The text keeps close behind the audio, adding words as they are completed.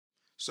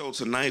So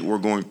tonight we're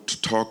going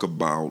to talk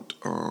about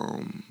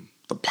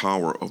the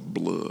power of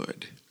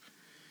blood.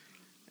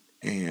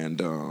 And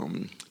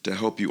to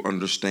help you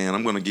understand,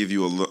 I'm going to give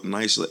you a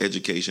nice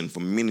education. For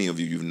many of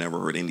you, you've never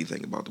heard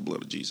anything about the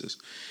blood of Jesus.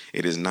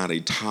 It is not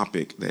a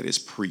topic that is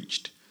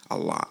preached a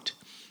lot.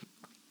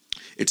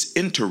 It's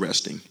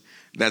interesting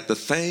that the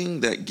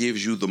thing that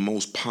gives you the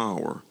most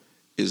power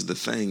is the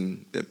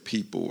thing that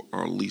people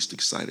are least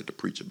excited to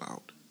preach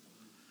about.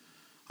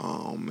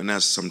 And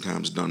that's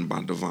sometimes done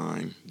by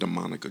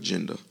demonic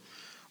agenda.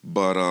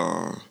 But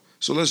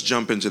so let's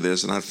jump into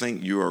this, and I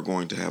think you are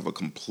going to have a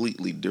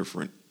completely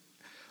different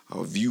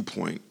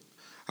viewpoint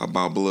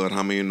about blood.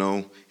 How many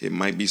know it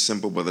might be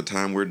simple, by the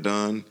time we're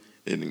done,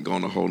 it's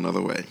going a whole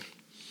nother way.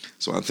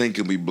 So I think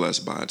you'll be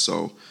blessed by it.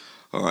 So,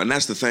 and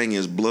that's the thing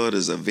is, blood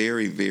is a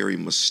very, very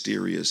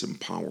mysterious and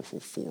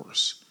powerful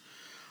force.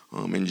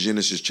 In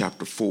Genesis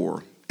chapter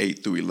 4,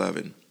 8 through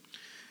 11,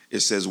 it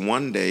says,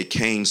 one day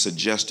Cain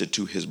suggested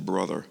to his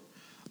brother,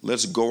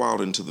 let's go out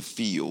into the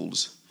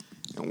fields.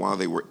 And while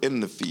they were in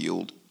the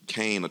field,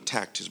 Cain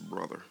attacked his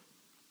brother.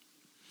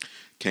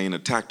 Cain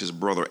attacked his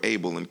brother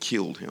Abel and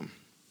killed him.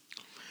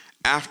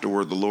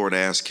 Afterward, the Lord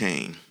asked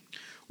Cain,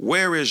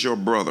 where is your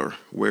brother?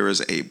 Where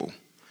is Abel?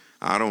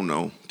 I don't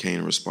know,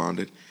 Cain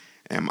responded.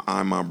 Am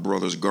I my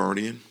brother's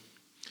guardian?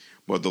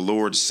 But the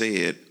Lord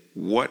said,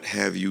 what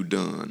have you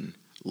done?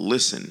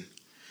 Listen,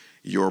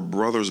 your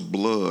brother's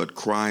blood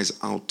cries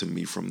out to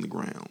me from the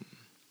ground.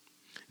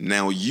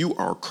 Now you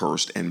are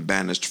cursed and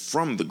banished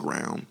from the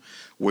ground,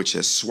 which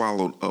has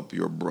swallowed up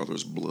your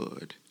brother's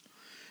blood.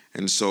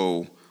 And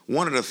so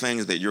one of the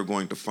things that you're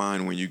going to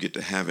find when you get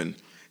to heaven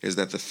is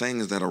that the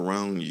things that are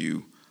around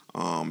you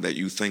that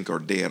you think are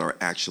dead are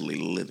actually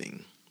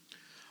living.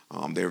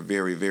 They're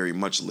very, very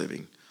much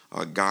living.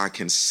 God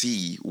can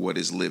see what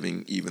is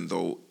living, even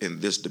though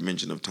in this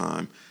dimension of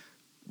time,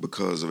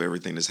 because of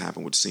everything that's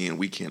happened with sin,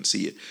 we can't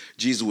see it.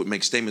 Jesus would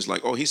make statements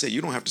like, oh, he said,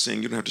 you don't have to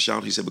sing, you don't have to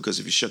shout. He said, because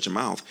if you shut your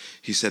mouth,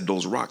 he said,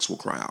 those rocks will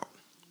cry out.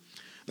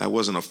 That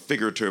wasn't a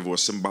figurative or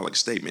symbolic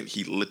statement.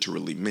 He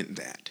literally meant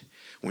that.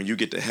 When you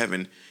get to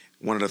heaven,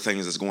 one of the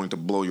things that's going to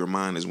blow your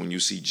mind is when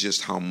you see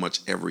just how much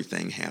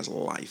everything has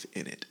life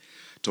in it.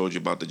 I told you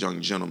about the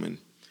young gentleman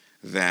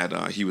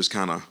that he was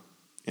kind of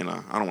in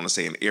a, I don't want to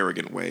say an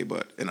arrogant way,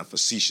 but in a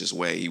facetious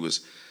way. He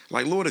was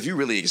like, Lord, if you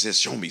really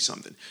exist, show me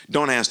something.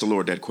 Don't ask the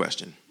Lord that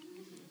question.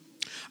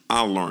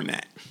 I'll learn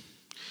that.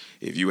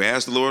 If you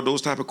ask the Lord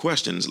those type of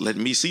questions, let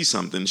me see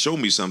something, show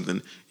me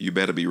something, you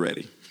better be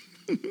ready.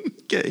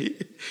 Okay?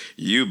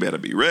 You better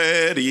be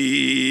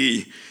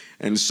ready.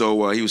 And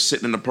so he was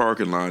sitting in the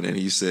parking lot, and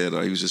he said,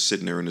 he was just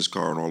sitting there in his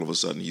car, and all of a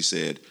sudden he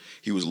said,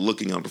 he was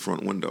looking out the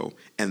front window,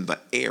 and the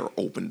air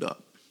opened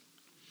up.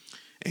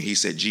 And he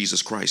said,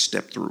 Jesus Christ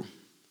stepped through.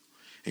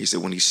 And he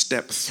said, when he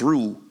stepped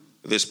through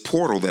this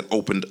portal that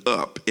opened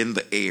up in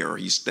the air,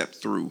 he stepped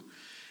through,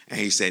 and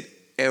he said,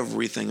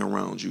 everything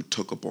around you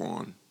took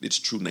upon its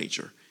true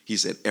nature. He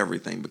said,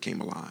 everything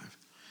became alive.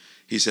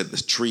 He said, the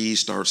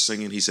trees started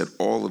singing. He said,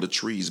 all of the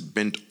trees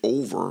bent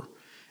over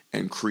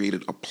and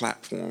created a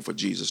platform for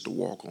Jesus to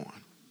walk on.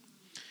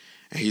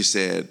 And he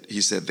said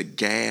the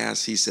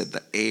gas, he said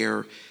the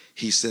air,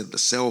 he said the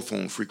cell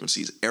phone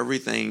frequencies,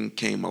 everything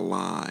came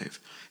alive.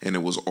 And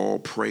it was all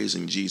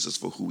praising Jesus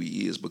for who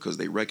he is, because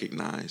they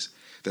recognized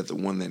that the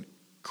one that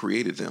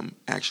created them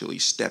actually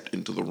stepped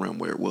into the realm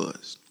where it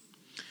was.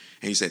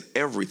 And he said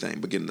everything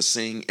began to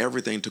sing.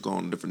 Everything took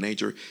on a different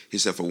nature. He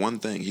said, for one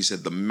thing, he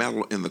said the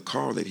metal in the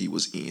car that he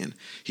was in,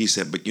 he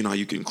said, but you know how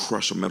you can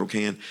crush a metal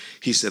can?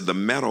 He said the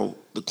metal,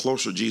 the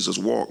closer Jesus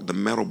walked, the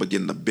metal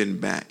began to bend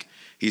back.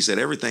 He said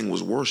everything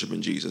was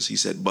worshiping Jesus. He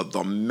said, but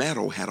the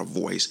metal had a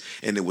voice,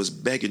 and it was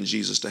begging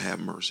Jesus to have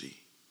mercy.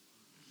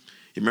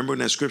 You remember in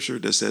that scripture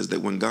that says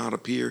that when God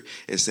appeared,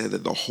 it said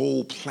that the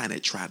whole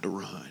planet tried to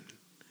run.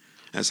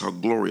 That's how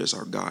glorious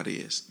our God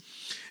is.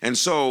 And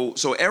so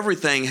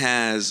everything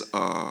has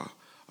a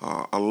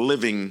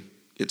living,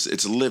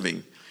 it's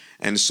living.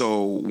 And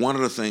so one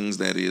of the things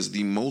that is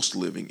the most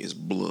living is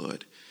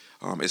blood.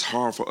 It's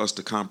hard for us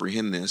to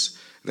comprehend this,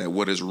 that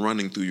what is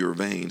running through your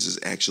veins is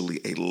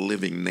actually a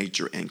living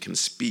nature and can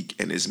speak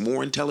and is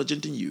more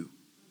intelligent than you.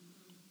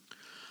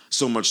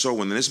 So much so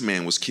when this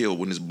man was killed,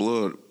 when his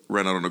blood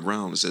ran out on the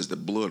ground, it says the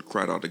blood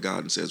cried out to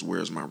God and says,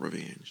 where's my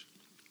revenge?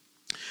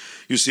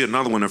 You see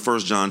another one in 1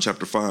 John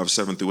chapter 5,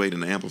 7 through 8 in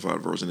the Amplified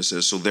Version. It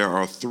says, so there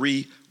are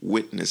three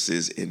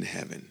witnesses in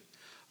heaven,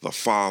 the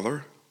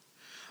Father,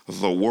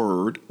 the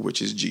Word,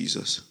 which is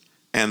Jesus,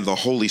 and the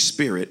Holy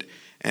Spirit,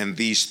 and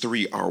these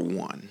three are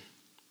one.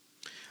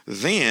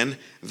 Then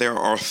there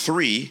are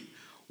three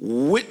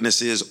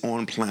witnesses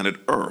on planet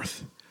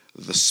Earth,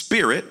 the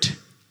Spirit,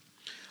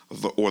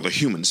 or the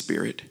human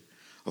spirit,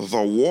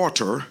 the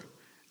water,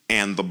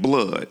 and the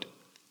blood.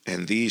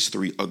 And these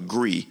three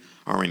agree,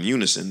 are in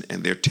unison,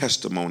 and their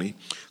testimony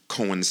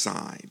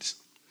coincides.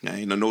 Now,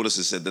 notice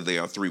it said that they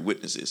are three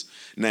witnesses.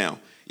 Now,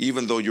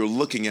 even though you're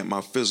looking at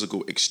my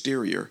physical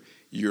exterior,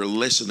 you're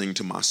listening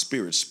to my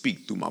spirit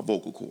speak through my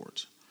vocal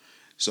cords.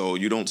 So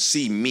you don't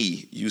see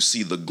me, you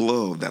see the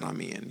glove that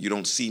I'm in. You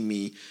don't see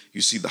me,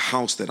 you see the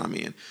house that I'm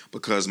in,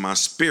 because my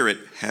spirit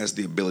has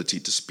the ability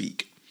to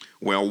speak.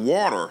 Well,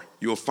 water,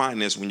 you'll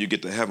find this when you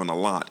get to heaven a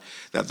lot,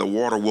 that the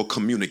water will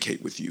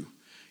communicate with you.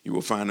 You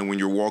will find that when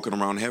you're walking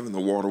around heaven, the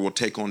water will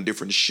take on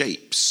different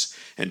shapes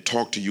and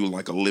talk to you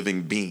like a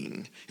living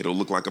being. It'll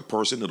look like a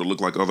person. It'll look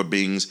like other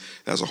beings.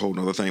 That's a whole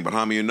other thing. But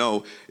how many of you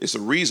know it's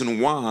the reason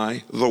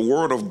why the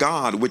word of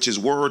God, which is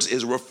words,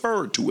 is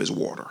referred to as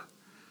water,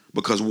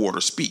 because water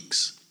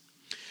speaks.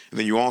 And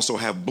then you also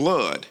have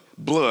blood.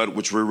 Blood,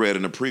 which we read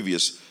in the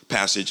previous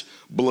passage,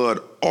 blood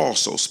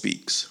also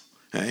speaks.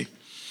 Okay?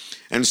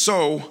 And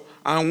so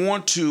I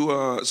want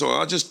to, so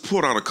I'll just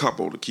put out a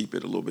couple to keep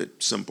it a little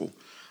bit simple.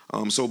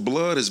 So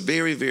blood is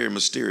very, very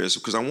mysterious,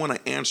 because I want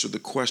to answer the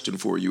question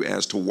for you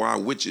as to why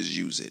witches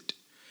use it,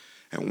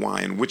 and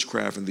why in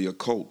witchcraft and the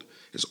occult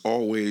is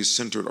always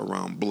centered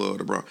around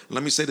blood.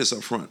 Let me say this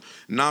up front.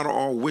 Not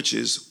all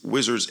witches,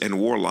 wizards, and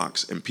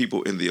warlocks and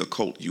people in the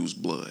occult use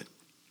blood.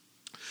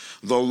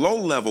 The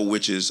low-level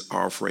witches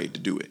are afraid to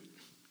do it.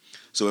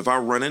 So if I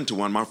run into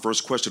one, my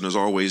first question is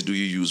always, do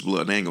you use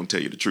blood? They ain't going to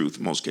tell you the truth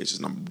in most cases.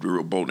 And I'm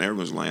real bold, and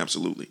everyone's like,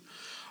 absolutely.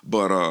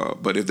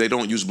 But if they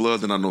don't use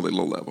blood, then I know they're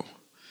low-level.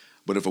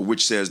 But if a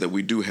witch says that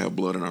we do have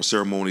blood in our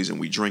ceremonies and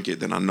we drink it,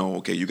 then I know,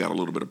 okay, you got a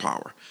little bit of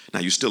power. Now,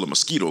 you're still a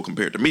mosquito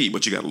compared to me,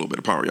 but you got a little bit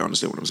of power. You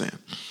understand what I'm saying?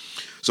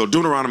 So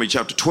Deuteronomy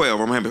chapter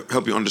 12, I'm going to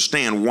help you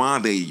understand why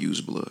they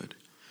use blood.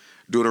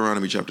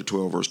 Deuteronomy chapter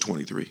 12, verse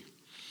 23.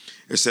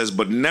 It says,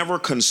 but never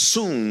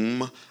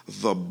consume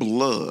the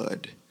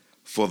blood,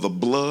 for the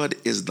blood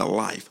is the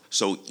life.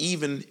 So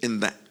even in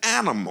the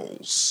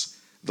animals,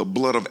 the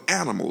blood of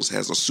animals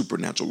has a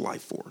supernatural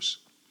life force.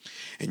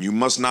 And you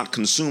must not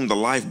consume the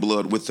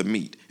lifeblood with the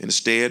meat.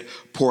 Instead,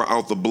 pour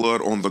out the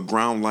blood on the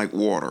ground like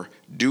water.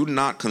 Do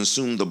not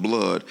consume the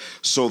blood,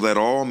 so that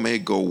all may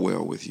go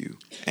well with you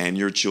and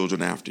your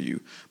children after you,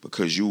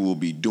 because you will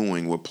be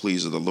doing what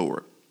pleases the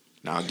Lord.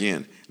 Now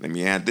again, let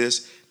me add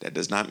this. That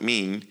does not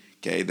mean,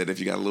 okay, that if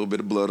you got a little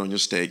bit of blood on your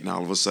steak, now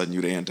all of a sudden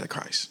you're the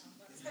Antichrist.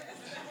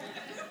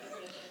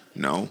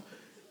 No.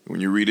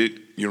 When you read it,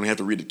 you don't have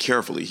to read it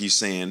carefully. He's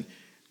saying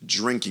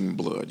drinking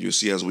blood. You'll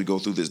see as we go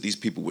through this, these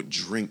people would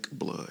drink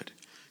blood.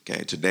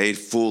 Okay, today,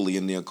 fully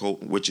in the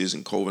occult, witches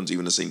and covens,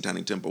 even the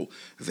Satanic temple,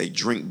 they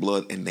drink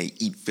blood and they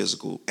eat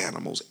physical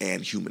animals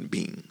and human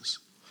beings.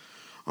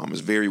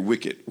 It's very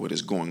wicked what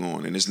is going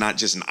on. And it's not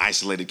just an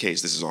isolated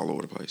case. This is all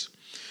over the place.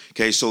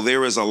 Okay, so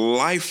there is a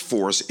life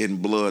force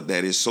in blood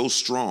that is so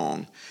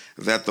strong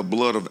that the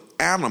blood of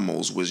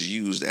animals was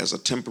used as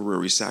a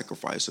temporary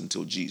sacrifice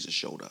until Jesus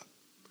showed up.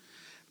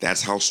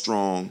 That's how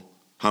strong.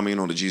 How many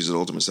know that Jesus is the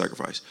ultimate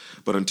sacrifice?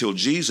 But until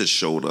Jesus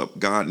showed up,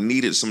 God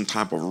needed some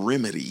type of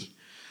remedy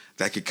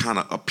that could kind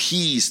of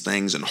appease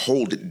things and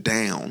hold it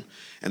down.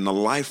 And the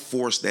life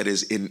force that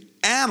is in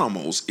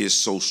animals is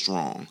so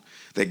strong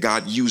that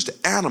God used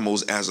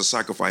animals as a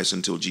sacrifice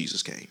until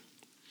Jesus came.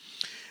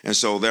 And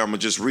so there I'm going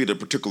to just read a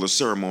particular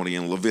ceremony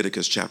in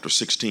Leviticus chapter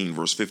 16,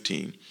 verse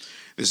 15.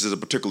 This is a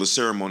particular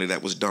ceremony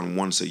that was done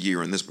once a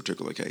year in this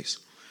particular case.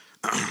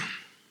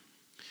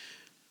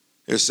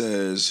 It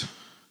says,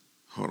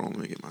 hold on, let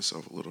me get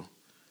myself a little.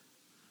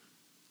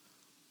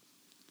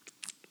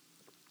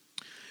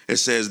 It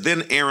says,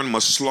 then Aaron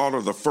must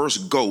slaughter the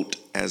first goat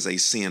as a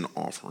sin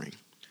offering.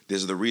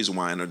 This is the reason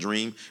why in a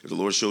dream, if the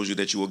Lord shows you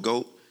that you're a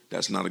goat,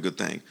 that's not a good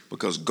thing,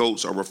 because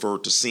goats are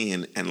referred to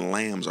sin and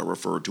lambs are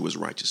referred to as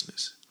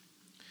righteousness.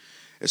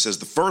 It says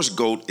the first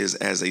goat is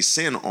as a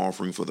sin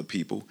offering for the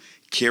people.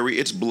 Carry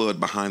its blood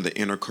behind the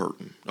inner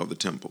curtain of the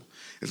temple.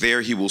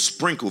 There he will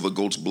sprinkle the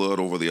goat's blood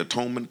over the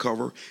atonement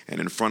cover and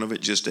in front of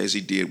it, just as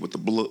he did with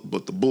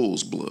the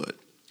bull's blood.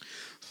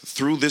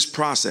 Through this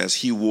process,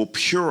 he will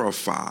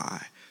purify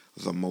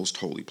the most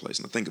holy place.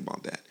 Now think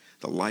about that.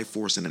 The life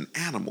force in an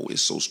animal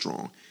is so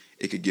strong,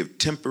 it could give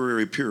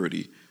temporary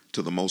purity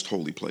to the most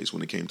holy place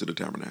when it came to the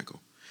tabernacle.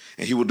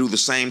 And he will do the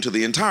same to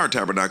the entire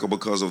tabernacle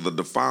because of the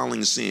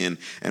defiling sin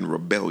and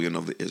rebellion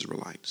of the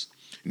Israelites.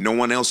 No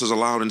one else is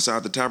allowed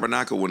inside the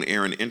tabernacle when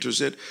Aaron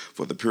enters it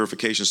for the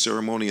purification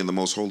ceremony in the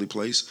most holy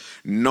place.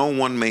 No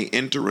one may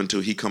enter until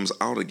he comes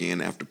out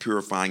again after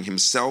purifying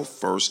himself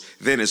first,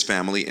 then his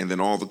family, and then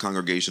all the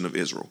congregation of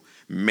Israel,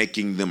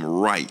 making them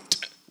right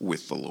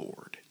with the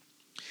Lord.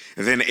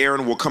 And then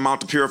Aaron will come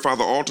out to purify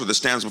the altar that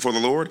stands before the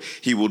Lord.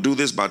 He will do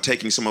this by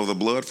taking some of the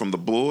blood from the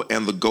bull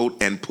and the goat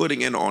and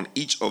putting it on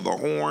each of the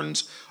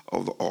horns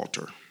of the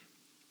altar.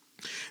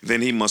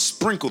 Then he must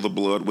sprinkle the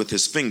blood with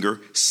his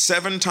finger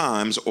 7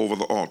 times over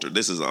the altar.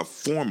 This is a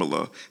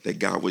formula that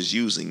God was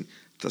using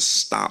to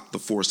stop the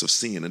force of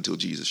sin until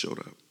Jesus showed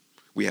up.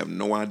 We have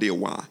no idea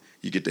why.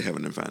 You get to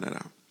heaven and find that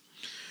out.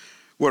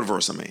 What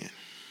verse am I in?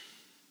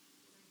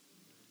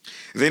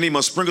 Then he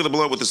must sprinkle the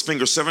blood with his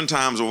finger 7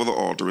 times over the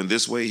altar. In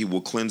this way he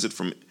will cleanse it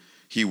from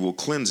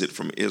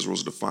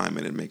Israel's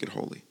defilement and make it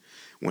holy.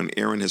 When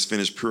Aaron has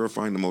finished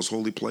purifying the most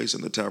holy place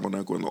and the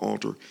tabernacle and the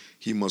altar,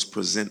 he must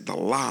present the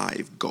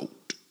live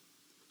goat.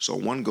 So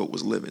one goat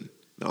was living,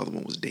 the other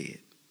one was dead.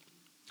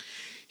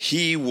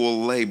 he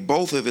will lay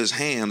both of his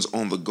hands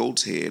on the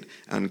goat's head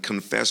and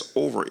confess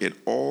over it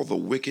all the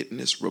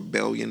wickedness,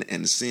 rebellion,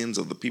 and sins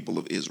of the people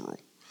of Israel.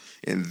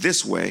 In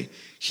this way,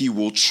 he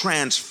will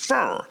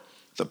transfer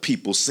the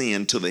people's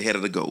sin to the head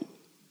of the goat.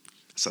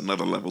 That's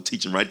another level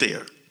teaching right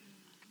there.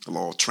 The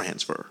law of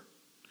transfer.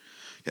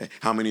 Okay.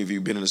 How many of you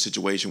have been in a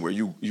situation where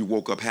you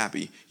woke up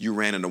happy, you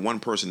ran into one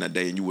person that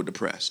day and you were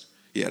depressed?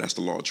 Yeah, that's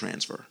the law of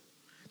transfer.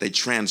 They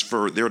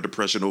transfer their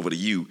depression over to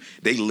you.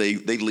 They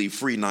leave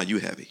free, now you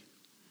heavy.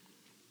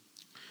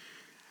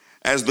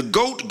 As the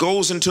goat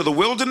goes into the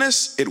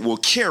wilderness, it will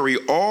carry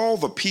all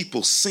the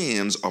people's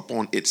sins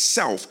upon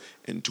itself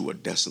into a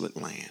desolate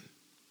land.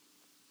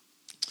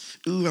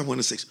 Ooh, I want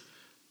to say,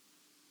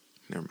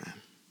 never mind.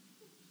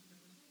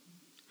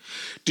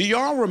 Do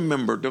y'all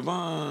remember Devon?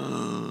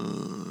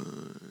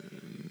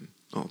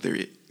 Oh, there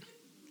he is.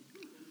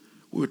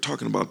 We were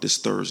talking about this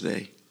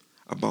Thursday,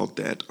 about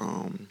that.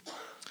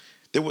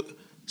 There were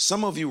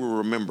some of you will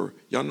remember.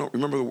 Y'all know.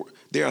 Remember,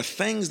 there are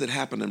things that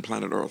happen in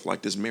planet Earth,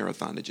 like this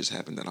marathon that just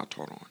happened that I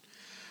taught on.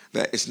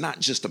 That it's not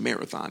just a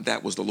marathon.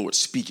 That was the Lord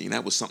speaking.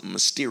 That was something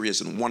mysterious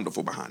and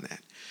wonderful behind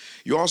that.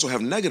 You also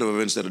have negative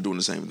events that are doing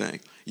the same thing.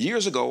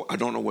 Years ago, I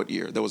don't know what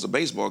year, there was a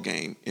baseball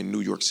game in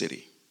New York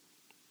City.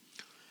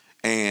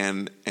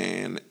 And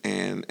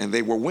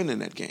they were winning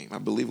that game. I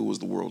believe it was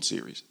the World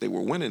Series. They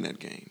were winning that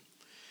game.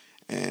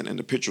 And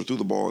the pitcher threw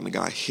the ball and the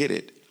guy hit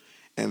it.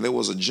 And there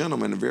was a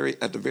gentleman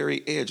at the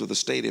very edge of the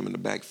stadium in the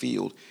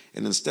backfield.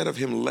 And instead of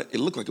him, it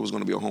looked like it was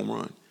going to be a home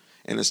run.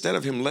 And instead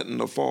of him letting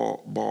the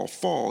ball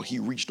fall, he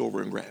reached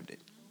over and grabbed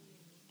it.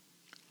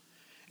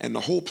 And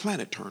the whole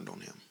planet turned on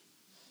him.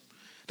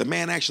 The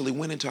man actually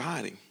went into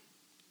hiding.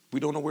 We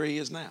don't know where he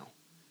is now.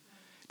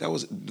 That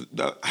was,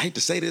 I hate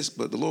to say this,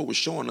 but the Lord was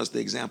showing us the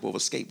example of a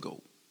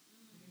scapegoat.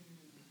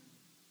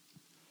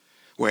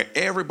 Where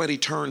everybody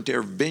turned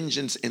their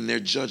vengeance and their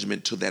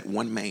judgment to that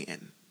one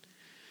man.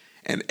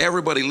 And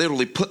everybody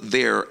literally put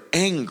their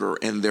anger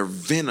and their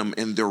venom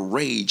and their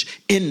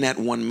rage in that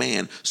one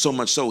man, so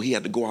much so he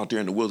had to go out there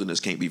in the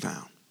wilderness, can't be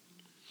found.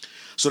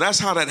 So that's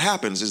how that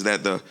happens, is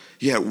that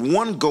you had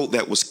one goat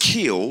that was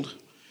killed,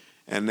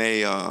 and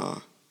they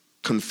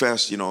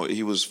confessed,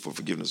 he was for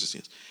forgiveness of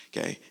sins.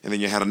 Okay, and then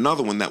you had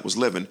another one that was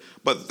living.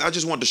 But I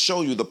just wanted to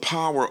show you the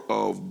power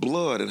of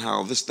blood and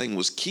how this thing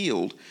was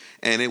killed,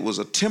 and it was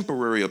a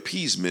temporary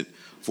appeasement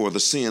for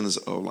the sins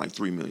of like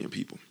 3 million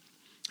people.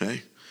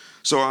 Okay,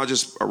 so I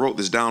wrote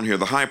this down here.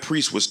 The high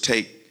priest was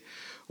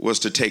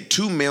to take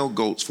 2 male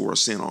goats for a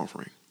sin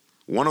offering.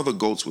 One of the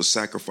goats was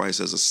sacrificed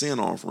as a sin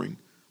offering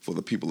for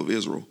the people of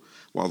Israel,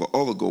 while the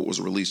other goat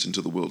was released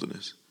into the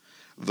wilderness.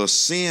 The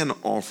sin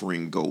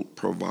offering goat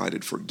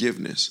provided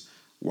forgiveness,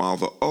 while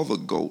the other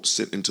goat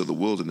sent into the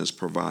wilderness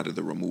provided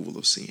the removal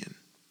of sin.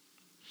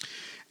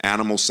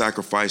 Animal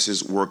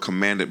sacrifices were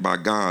commanded by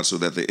God so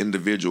that the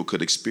individual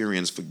could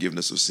experience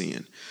forgiveness of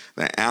sin.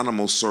 The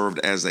animal served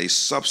as a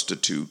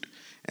substitute,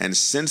 and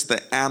since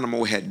the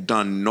animal had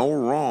done no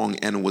wrong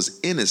and was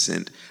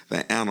innocent,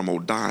 the animal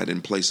died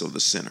in place of the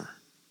sinner,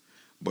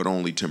 but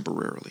only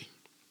temporarily,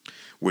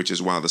 which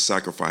is why the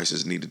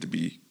sacrifices needed to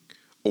be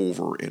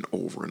over and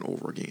over and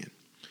over again.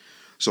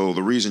 So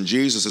the reason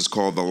Jesus is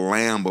called the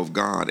Lamb of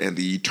God and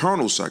the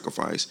eternal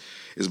sacrifice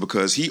is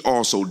because he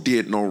also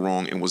did no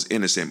wrong and was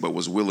innocent, but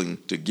was willing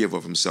to give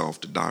of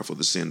himself to die for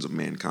the sins of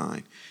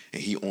mankind.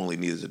 And he only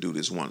needed to do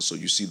this once. So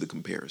you see the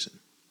comparison.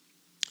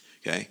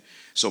 Okay.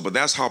 So, but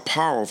that's how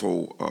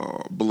powerful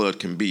blood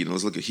can be. Now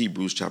let's look at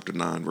Hebrews chapter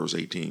 9, verse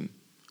 18.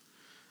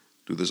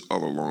 Do this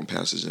other long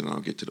passage and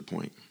I'll get to the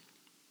point.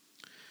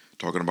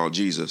 Talking about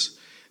Jesus.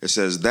 It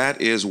says,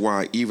 that is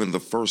why even the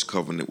first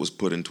covenant was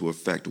put into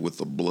effect with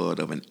the blood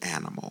of an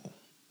animal.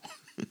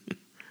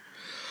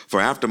 For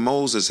after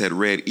Moses had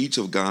read each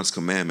of God's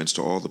commandments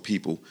to all the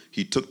people,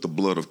 he took the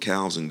blood of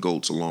cows and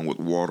goats along with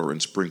water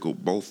and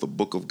sprinkled both the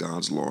book of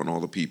God's law and all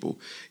the people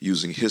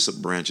using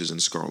hyssop branches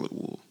and scarlet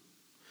wool.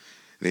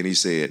 Then he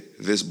said,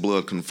 this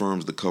blood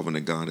confirms the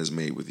covenant God has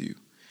made with you.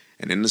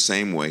 And in the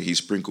same way, he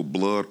sprinkled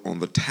blood on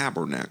the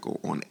tabernacle,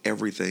 on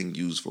everything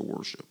used for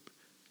worship.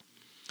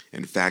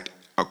 In fact,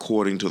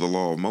 according to the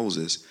law of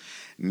Moses,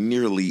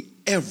 nearly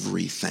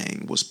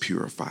everything was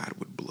purified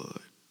with blood.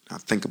 Now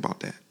think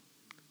about that.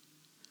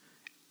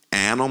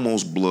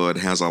 Animal's blood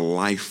has a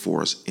life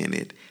force in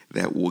it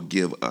that will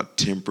give a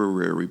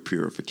temporary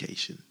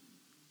purification.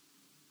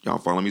 Y'all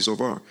follow me so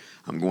far?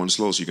 I'm going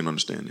slow so you can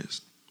understand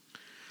this.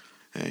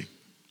 Hey,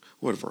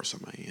 what verse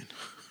am I in?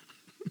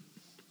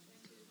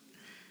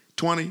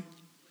 20.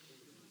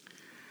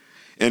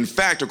 In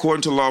fact,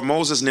 according to the law of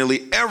Moses,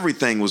 nearly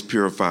everything was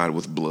purified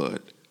with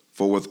blood.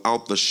 For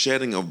without the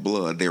shedding of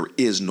blood, there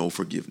is no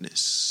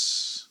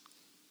forgiveness.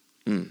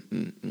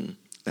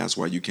 That's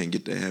why you can't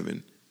get to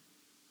heaven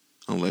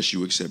unless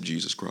you accept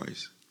Jesus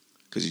Christ.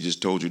 Because he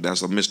just told you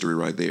that's a mystery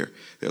right there.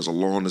 There's a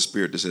law in the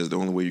spirit that says the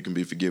only way you can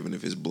be forgiven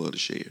if his blood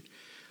is shed.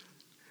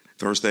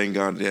 First thing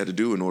God had to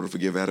do in order to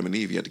forgive Adam and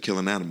Eve, he had to kill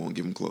an animal and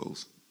give them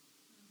clothes.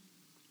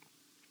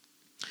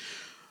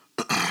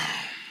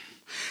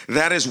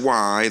 That is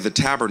why the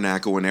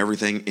tabernacle and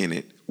everything in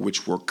it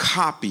which were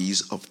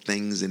copies of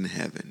things in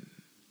heaven,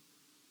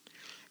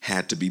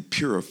 had to be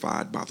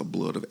purified by the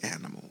blood of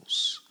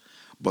animals.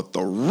 But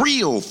the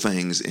real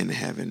things in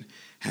heaven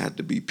had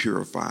to be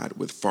purified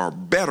with far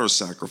better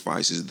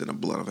sacrifices than the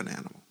blood of an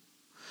animal.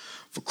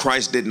 For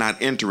Christ did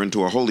not enter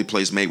into a holy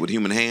place made with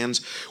human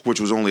hands, which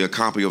was only a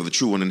copy of the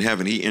true one in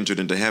heaven. He entered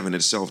into heaven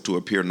itself to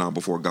appear now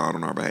before God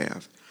on our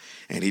behalf.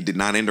 And he did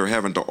not enter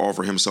heaven to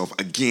offer himself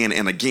again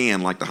and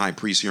again like the high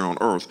priest here on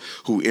earth,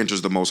 who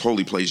enters the most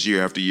holy place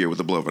year after year with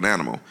the blood of an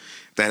animal.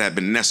 If that had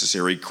been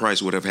necessary,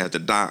 Christ would have had to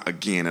die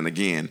again and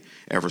again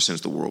ever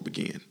since the world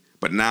began.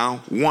 But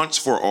now, once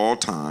for all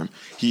time,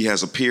 he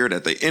has appeared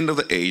at the end of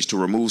the age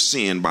to remove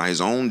sin by his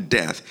own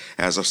death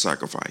as a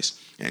sacrifice.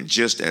 And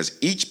just as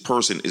each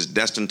person is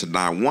destined to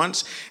die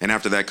once, and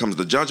after that comes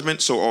the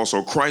judgment, so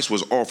also Christ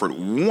was offered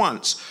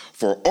once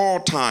for all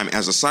time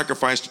as a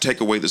sacrifice to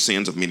take away the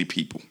sins of many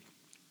people.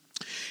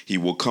 He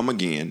will come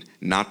again,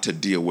 not to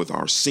deal with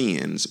our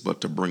sins,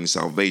 but to bring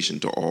salvation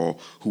to all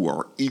who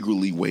are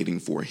eagerly waiting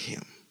for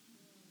him.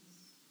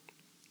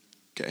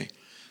 Okay,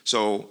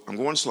 so I'm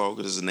going slow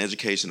because this is an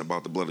education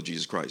about the blood of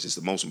Jesus Christ. It's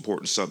the most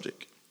important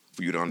subject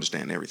for you to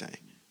understand everything,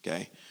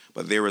 okay?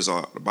 But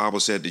the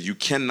Bible said that you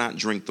cannot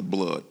drink the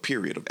blood,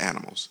 period, of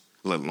animals,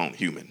 let alone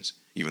humans,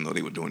 even though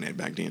they were doing that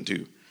back then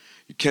too.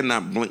 You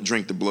cannot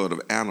drink the blood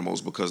of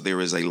animals because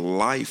there is a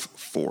life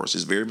force.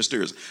 It's very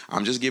mysterious.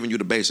 I'm just giving you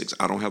the basics.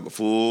 I don't have a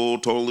full,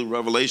 total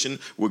revelation.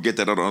 We'll get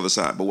that on the other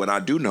side. But what I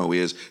do know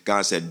is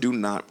God said, do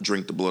not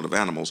drink the blood of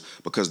animals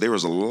because there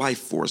is a life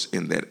force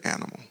in that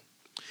animal.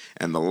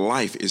 And the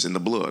life is in the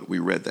blood. We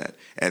read that.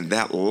 And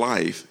that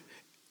life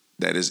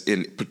that is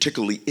in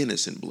particularly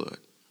innocent blood.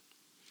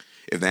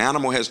 If the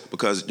animal has,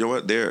 because you know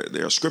what, there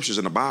are scriptures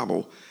in the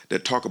Bible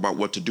that talk about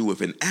what to do if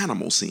an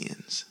animal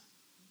sins.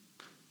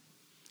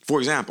 For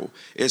example,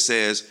 it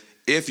says,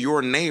 if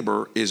your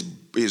neighbor is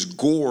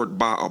gored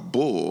by a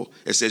bull,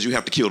 it says you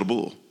have to kill the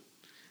bull.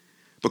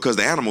 Because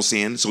the animal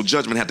sinned, so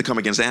judgment had to come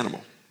against the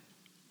animal.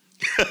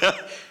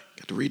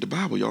 Got to read the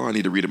Bible, y'all. I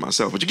need to read it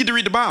myself. But you get to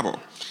read the Bible.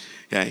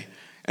 Okay?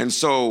 And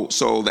so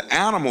the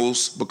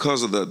animals,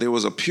 because of there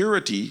was a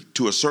purity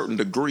to a certain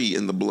degree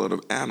in the blood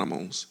of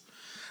animals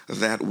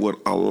that would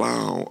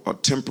allow a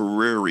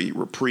temporary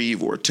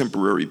reprieve or a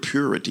temporary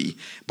purity,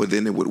 but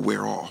then it would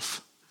wear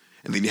off.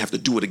 And then you have to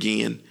do it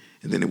again,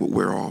 and then it would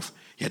wear off.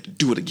 You had to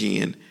do it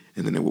again,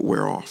 and then it would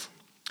wear off.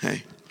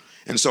 Okay?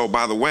 And so,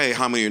 by the way,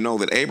 how many of you know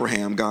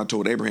that God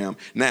told Abraham,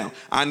 now,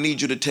 I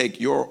need you to take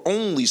your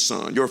only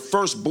son, your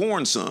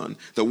firstborn son,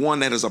 the one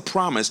that is a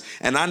promise,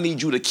 and I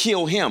need you to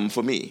kill him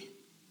for me.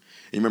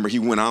 You remember, he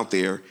went out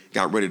there,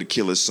 got ready to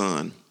kill his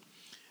son.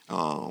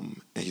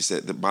 And he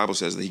said, the Bible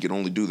says that he could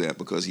only do that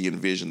because he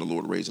envisioned the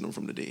Lord raising him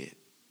from the dead.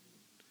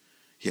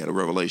 He had a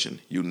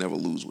revelation. You'll never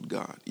lose with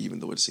God, even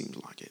though it seems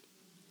like it.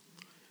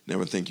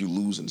 Never think you're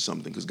losing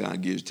something because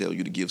God tell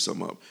you to give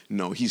something up.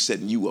 No, he's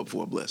setting you up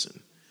for a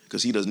blessing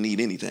because he doesn't need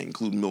anything,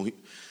 including milk.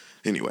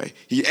 Anyway,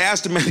 he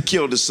asked the man to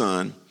kill the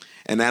son,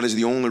 and that is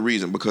the only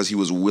reason, because he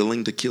was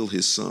willing to kill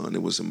his son.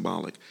 It was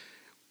symbolic.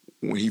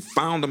 When he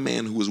found a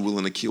man who was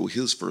willing to kill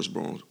his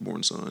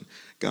firstborn son,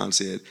 God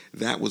said,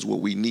 that was what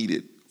we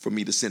needed for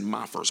me to send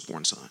my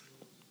firstborn son.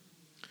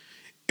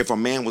 If a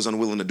man was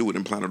unwilling to do it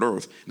in planet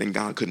Earth, then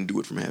God couldn't do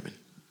it from heaven.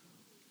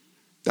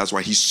 That's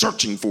why he's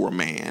searching for a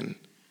man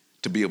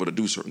to be able to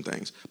do certain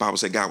things. The Bible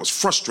said God was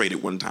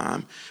frustrated one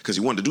time because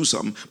he wanted to do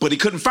something, but he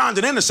couldn't find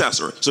an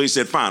intercessor. So he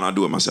said, fine, I'll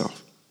do it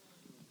myself.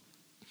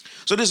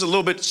 So this is a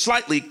little bit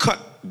slightly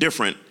cut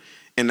different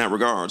in that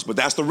regards, but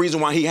that's the reason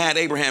why he had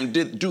Abraham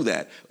did do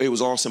that. It was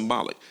all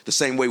symbolic. The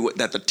same way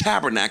that the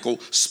tabernacle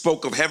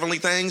spoke of heavenly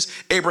things,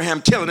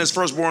 Abraham killing his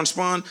firstborn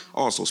son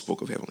also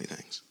spoke of heavenly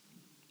things.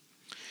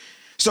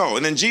 So,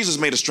 and then Jesus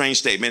made a strange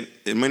statement,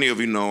 and many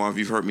of you know,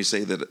 you've heard me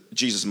say that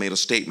Jesus made a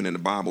statement in the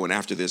Bible, and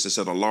after this, it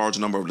said a large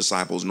number of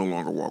disciples no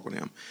longer walk with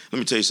him. Let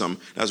me tell you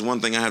something. That's one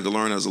thing I have to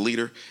learn as a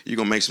leader. You're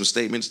going to make some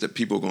statements that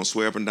people are going to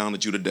swear up and down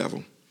that you're the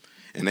devil,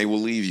 and they will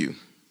leave you,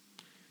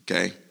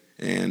 okay?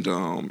 And,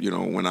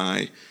 when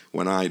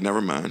I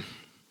never mind.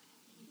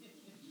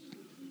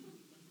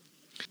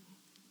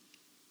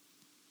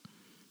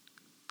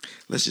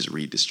 Let's just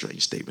read this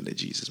strange statement that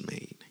Jesus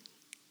made.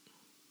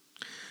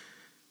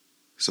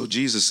 So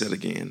Jesus said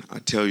again, I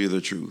tell you the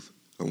truth,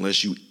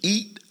 unless you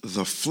eat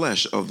the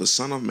flesh of the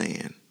Son of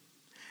Man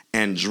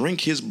and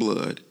drink his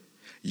blood,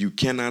 you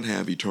cannot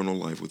have eternal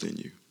life within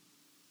you.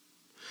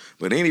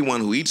 But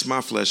anyone who eats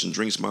my flesh and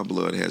drinks my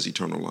blood has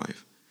eternal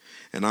life,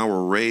 and I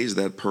will raise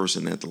that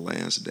person at the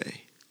last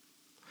day.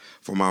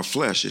 For my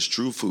flesh is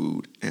true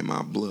food, and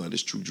my blood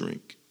is true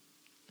drink.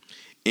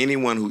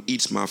 Anyone who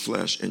eats my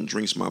flesh and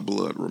drinks my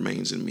blood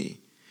remains in me,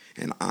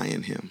 and I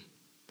in him.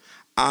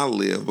 I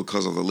live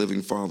because of the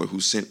living Father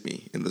who sent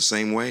me. In the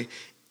same way,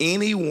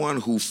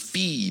 anyone who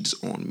feeds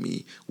on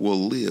me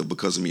will live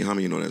because of me. How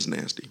many of you know that's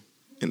nasty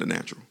in the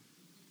natural?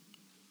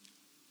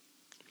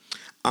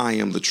 I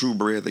am the true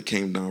bread that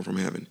came down from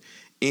heaven.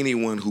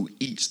 Anyone who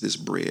eats this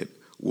bread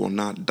will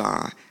not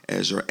die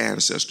as your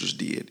ancestors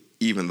did,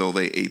 even though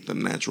they ate the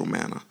natural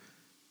manna,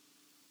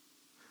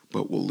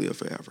 but will live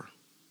forever.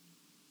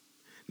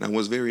 Now,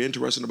 what's very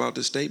interesting about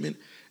this statement,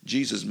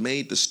 Jesus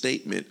made the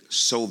statement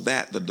so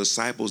that the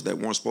disciples that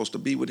weren't supposed to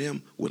be with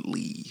him would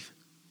leave.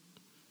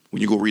 When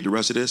you go read the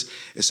rest of this,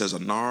 it says a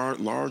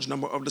large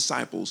number of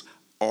disciples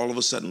all of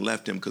a sudden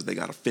left him because they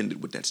got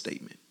offended with that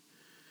statement.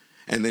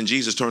 And then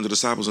Jesus turned to the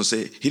disciples and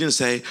said, he didn't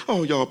say,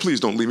 oh, y'all, please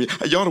don't leave me.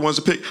 Y'all the ones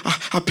that picked.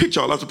 I picked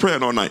y'all after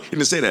praying all night. He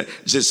didn't say that.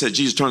 Just said,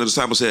 Jesus turned to the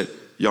disciples and said,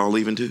 y'all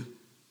leaving too?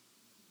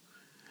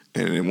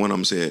 And then one of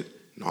them said,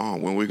 no,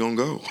 when we going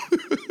to go?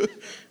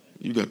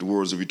 You got the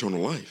words of eternal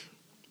life.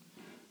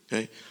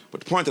 Okay?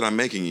 But the point that I'm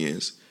making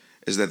is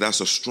that that's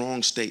a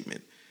strong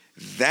statement.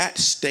 That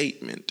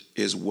statement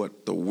is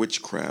what the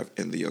witchcraft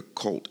and the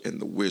occult and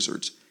the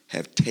wizards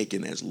have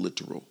taken as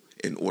literal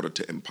in order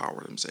to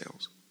empower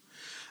themselves.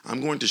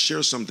 I'm going to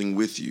share something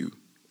with you,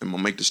 and I'm going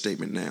to make the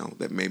statement now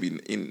that maybe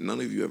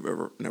none of you have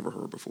never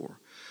heard before.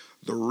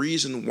 The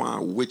reason why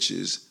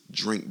witches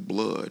drink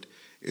blood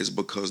is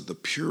because the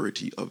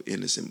purity of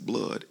innocent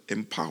blood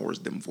empowers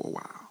them for a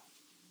while.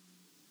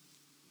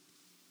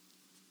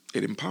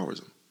 It empowers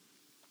them.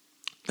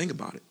 Think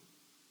about it.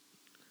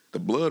 The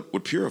blood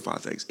would purify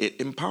things.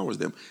 It empowers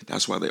them.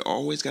 That's why they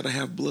always got to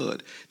have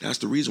blood. That's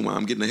the reason why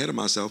I'm getting ahead of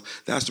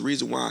myself. That's the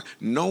reason why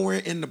nowhere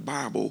in the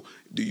Bible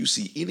do you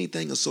see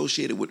anything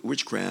associated with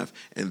witchcraft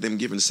and them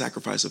giving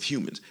sacrifice of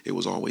humans. It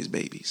was always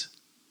babies.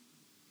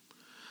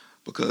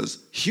 Because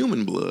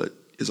human blood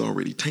is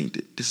already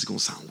tainted. This is going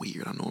to sound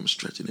weird. I know I'm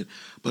stretching it.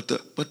 But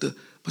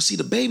see,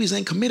 the babies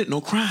ain't committed no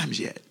crimes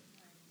yet.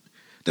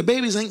 The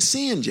babies ain't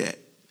sinned yet.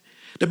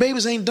 The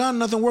babies ain't done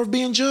nothing worth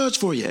being judged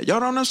for yet.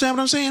 Y'all don't understand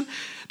what I'm saying?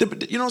 You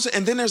know what I'm saying?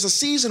 And then there's a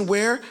season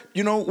where,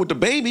 with the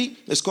baby,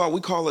 we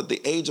call it the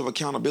age of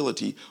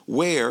accountability,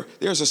 where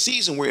there's a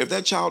season where if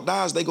that child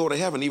dies, they go to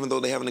heaven even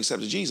though they haven't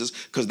accepted Jesus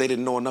because they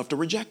didn't know enough to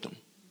reject him.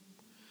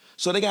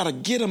 So they got to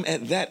get them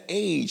at that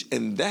age,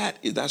 and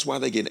that's why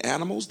they get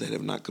animals that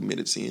have not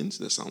committed sins.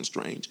 That sounds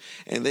strange.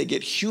 And they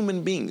get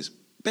human beings,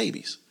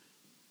 babies.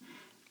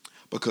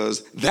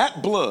 Because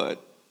that blood,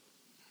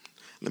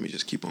 let me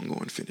just keep on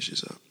going and finish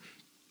this up.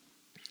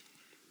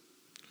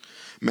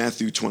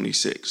 Matthew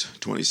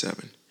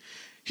 26:27.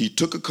 He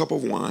took a cup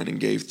of wine and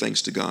gave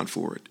thanks to God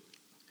for it.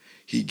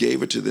 He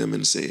gave it to them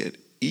and said,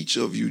 each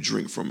of you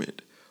drink from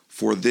it,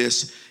 for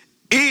this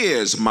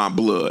is my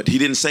blood. He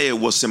didn't say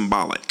it was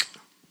symbolic.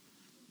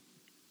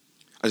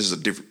 This is a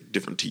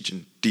different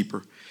teaching,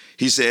 deeper.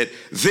 He said,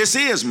 this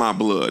is my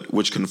blood,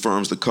 which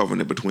confirms the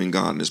covenant between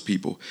God and his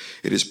people.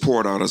 It is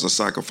poured out as a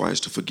sacrifice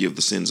to forgive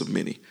the sins of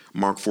many.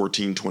 Mark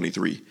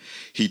 14:23.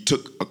 He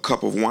took a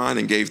cup of wine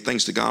and gave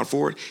thanks to God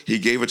for it. He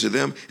gave it to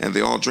them, and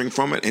they all drank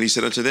from it. And he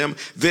said unto them,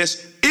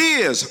 this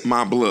is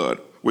my blood,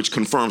 which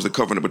confirms the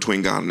covenant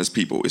between God and his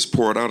people. It's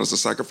poured out as a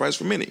sacrifice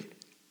for many.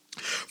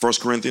 1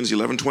 Corinthians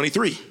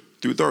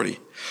 11:23-30.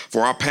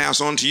 For I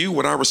pass on to you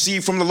what I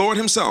received from the Lord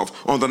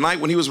himself. On the night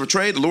when he was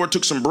betrayed, the Lord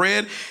took some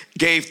bread,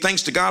 gave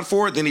thanks to God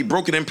for it. Then he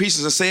broke it in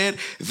pieces and said,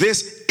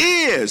 this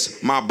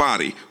is my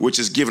body, which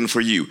is given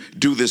for you.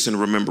 Do this in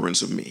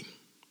remembrance of me.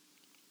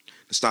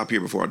 Let's stop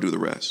here before I do the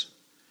rest.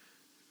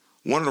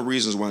 One of the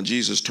reasons why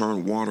Jesus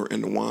turned water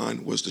into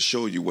wine was to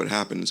show you what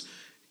happens.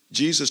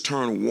 Jesus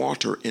turned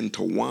water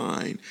into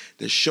wine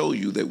to show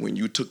you that when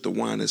you took the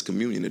wine as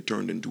communion, it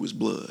turned into his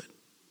blood.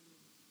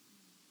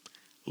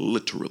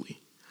 Literally.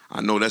 I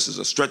know this is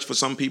a stretch for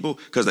some people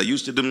because they're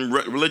used to doing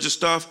religious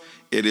stuff.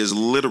 It is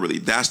literally.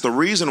 That's the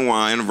reason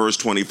why in verse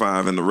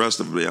 25 and the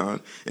rest of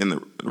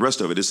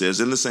it, it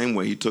says, in the same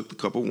way he took the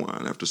cup of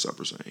wine after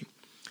supper, saying,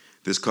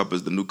 this cup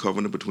is the new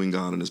covenant between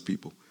God and his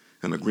people,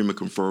 an agreement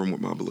confirmed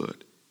with my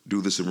blood. Do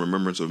this in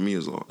remembrance of me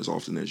as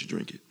often as you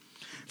drink it.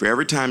 For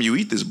every time you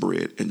eat this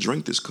bread and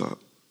drink this cup,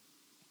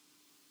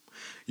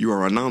 you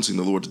are announcing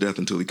the Lord's death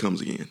until he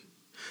comes again.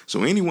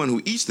 So anyone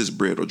who eats this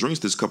bread or drinks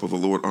this cup of the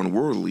Lord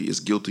unworthily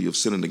is guilty of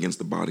sinning against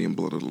the body and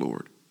blood of the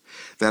Lord.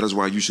 That is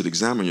why you should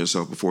examine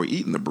yourself before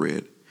eating the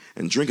bread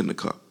and drinking the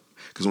cup,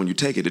 because when you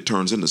take it, it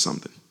turns into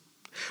something.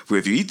 For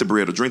if you eat the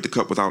bread or drink the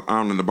cup without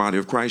honoring the body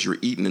of Christ, you're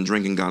eating and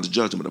drinking God's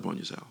judgment upon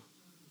yourself.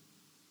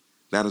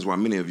 That is why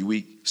many of you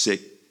weak,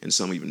 sick, and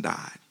some even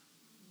died.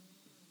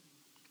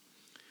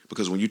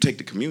 Because when you take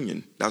the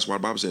communion, that's why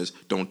the Bible says,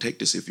 don't take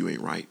this if you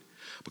ain't right.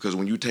 Because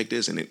when you take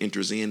this and it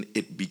enters in,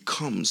 it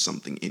becomes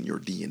something in your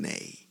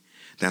DNA.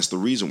 That's the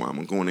reason why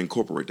I'm going to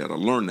incorporate that. I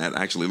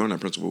actually learned that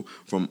principle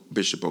from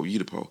Bishop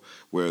Oyedepo,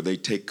 where they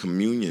take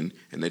communion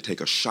and they take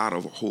a shot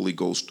of Holy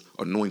Ghost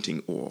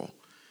anointing oil.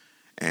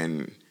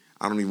 And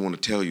I don't even want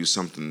to tell you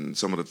some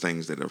of the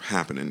things that are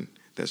happening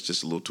that's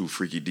just a little too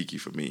freaky deaky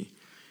for me.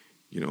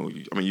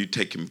 You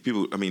take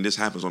people, this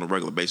happens on a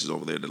regular basis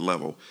over there at the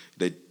level.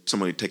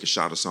 Somebody take a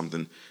shot of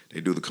something,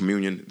 they do the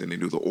communion, then they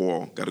do the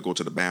oil, got to go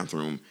to the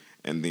bathroom,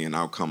 and then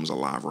out comes a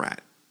live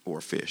rat or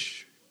a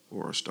fish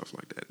or stuff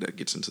like that. That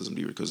gets into some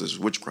deeper because it's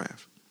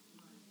witchcraft.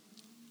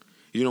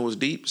 You know what's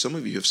deep? Some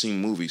of you have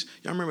seen movies.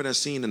 Y'all remember that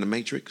scene in The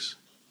Matrix?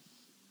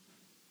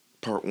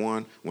 Part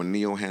 1, when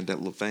Neo had that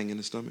little thing in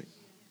his stomach?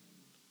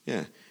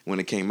 Yeah. When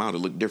it came out, it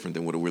looked different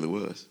than what it really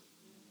was.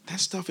 That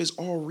stuff is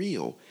all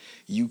real.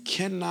 You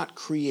cannot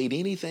create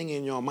anything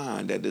in your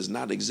mind that does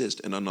not exist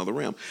in another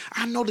realm.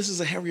 I know this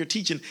is a heavier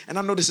teaching, and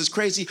I know this is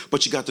crazy,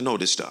 but you got to know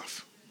this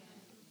stuff.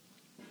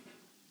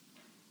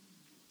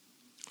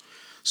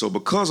 So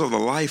because of the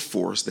life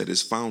force that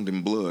is found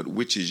in blood,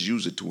 witches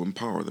use it to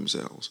empower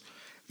themselves.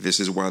 This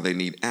is why they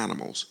need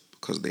animals,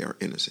 because they are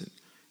innocent.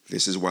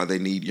 This is why they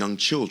need young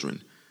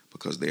children,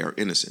 because they are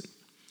innocent.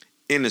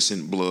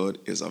 Innocent blood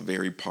is a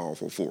very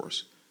powerful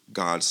force.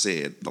 God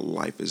said the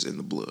life is in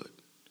the blood.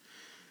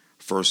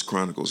 2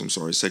 Chronicles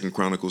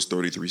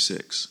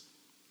 33:6.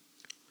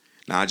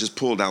 Now I just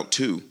pulled out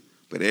 2,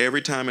 but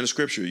every time in the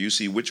scripture you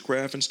see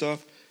witchcraft and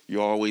stuff,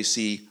 you always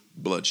see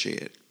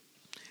bloodshed.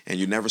 And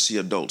you never see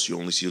adults, you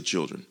only see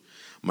children.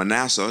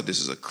 Manasseh,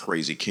 this is a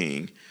crazy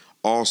king,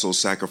 also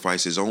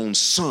sacrificed his own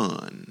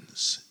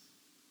sons.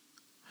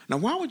 Now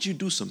why would you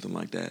do something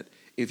like that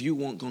if you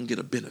weren't going to get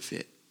a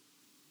benefit?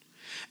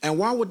 And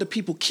why would the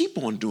people keep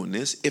on doing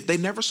this if they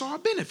never saw a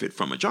benefit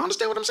from it? Y'all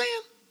understand what I'm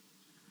saying?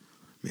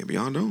 Maybe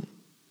y'all don't.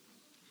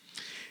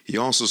 He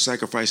also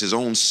sacrificed his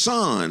own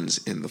sons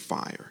in the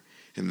fire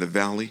in the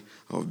valley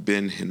of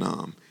Ben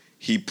Hinnom.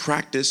 He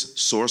practiced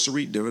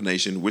sorcery,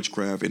 divination,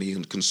 witchcraft, and he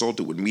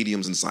consulted with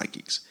mediums and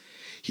psychics.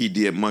 He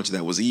did much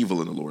that was evil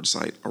in the Lord's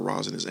sight,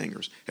 arousing his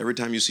anger. Every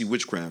time you see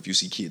witchcraft, you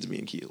see kids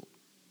being killed.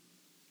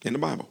 In the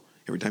Bible,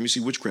 every time you see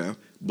witchcraft,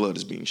 blood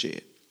is being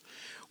shed.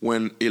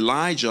 When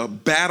Elijah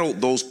battled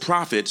those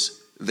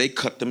prophets, they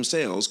cut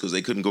themselves because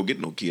they couldn't go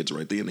get no kids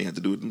right there, and they had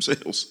to do it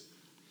themselves.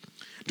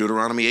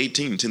 Deuteronomy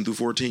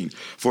 18:10-14.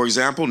 For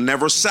example,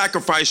 never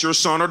sacrifice your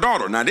son or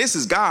daughter. Now, this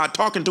is God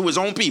talking to his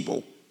own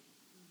people.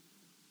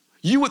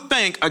 You would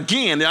think,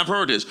 again, I've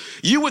heard this,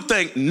 you would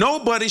think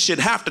nobody should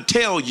have to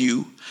tell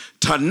you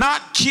to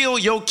not kill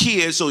your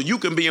kids so you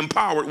can be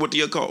empowered with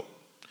the occult.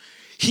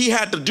 He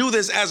had to do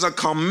this as a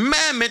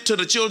commandment to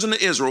the children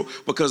of Israel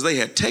because they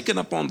had taken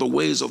up on the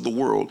ways of the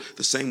world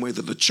the same way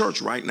that the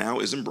church right now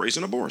is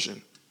embracing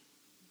abortion.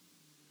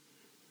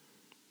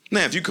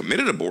 Now, if you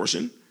committed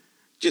abortion,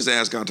 just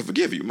ask God to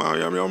forgive you.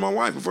 My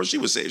wife, before she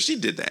was saved, she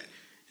did that.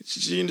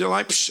 She's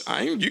like,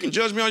 you can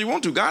judge me all you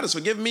want to. God has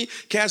forgiven me,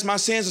 cast my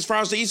sins as far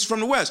as the east is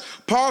from the west.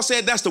 Paul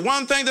said that's the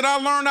one thing that I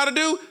learned how to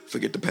do.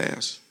 Forget the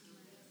past.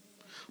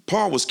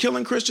 Paul was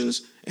killing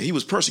Christians and he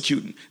was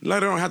persecuting.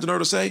 Later on, I had the nerve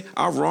to say,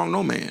 I've wronged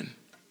no man.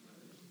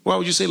 Why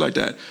would you say like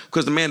that?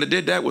 Because the man that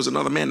did that was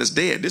another man that's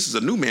dead. This is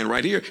a new man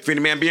right here. If any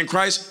man be in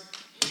Christ,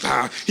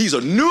 he's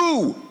a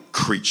new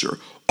creature.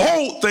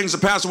 Old things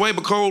have passed away,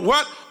 behold,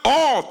 what?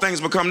 All things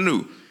become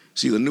new.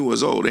 See, the new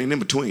is old. Ain't in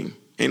between.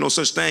 Ain't no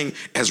such thing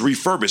as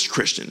refurbished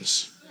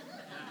Christians.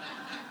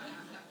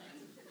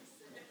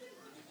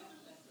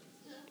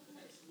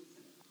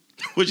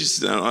 Would you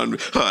sit down?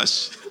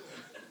 Hush.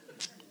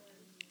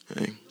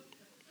 Okay.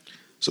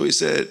 So he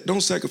said, don't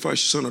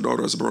sacrifice your son or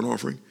daughter as a burnt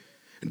offering.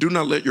 And do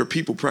not let your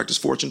people practice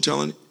fortune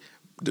telling,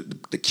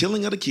 the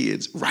killing of the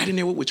kids, right in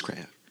there with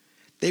witchcraft.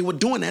 They were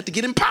doing that to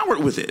get empowered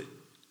with it.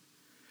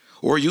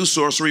 Or use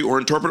sorcery, or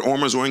interpret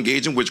omens, or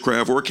engage in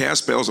witchcraft, or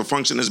cast spells, or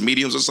function as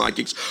mediums or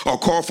psychics, or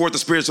call forth the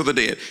spirits of the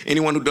dead.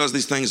 Anyone who does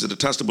these things is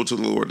detestable to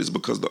the Lord is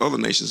because the other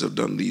nations have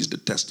done these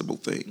detestable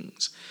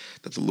things,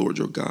 that the Lord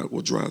your God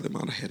will drive them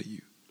out ahead of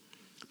you.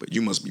 But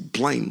you must be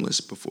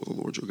blameless before the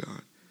Lord your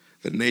God.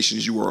 The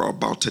nations you are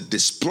about to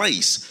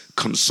displace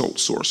consult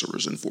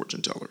sorcerers and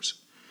fortune tellers.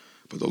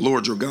 But the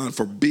Lord your God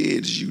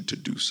forbids you to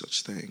do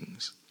such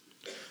things.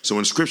 So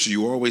in scripture,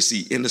 you always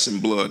see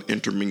innocent blood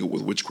intermingled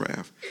with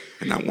witchcraft.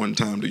 And not one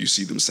time do you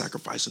see them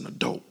sacrificing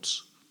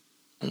adults,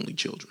 only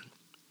children.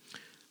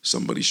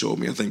 Somebody showed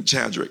me, I think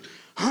Chadrick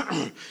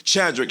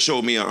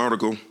showed me an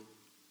article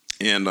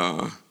in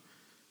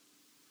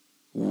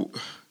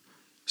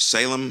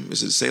Salem,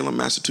 is it Salem,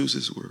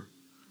 Massachusetts?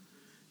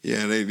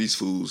 Yeah, these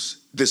fools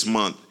this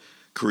month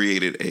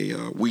created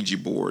a Ouija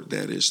board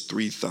that is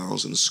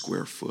 3,000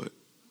 square foot.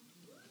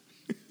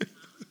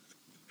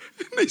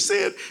 They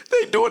said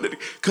they doing it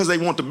because they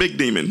want the big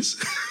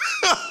demons.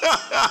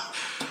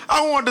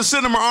 I wanted to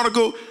send them an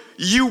article.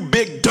 You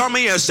big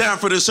dummy, as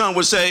Sanford his son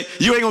would say,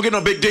 you ain't gonna get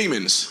no big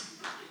demons.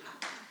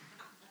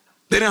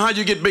 Then how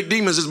you get big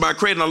demons is by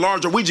creating a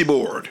larger Ouija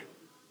board.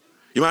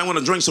 You might want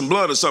to drink some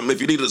blood or something if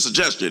you need a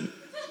suggestion.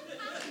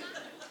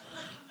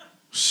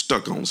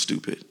 Stuck on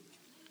stupid.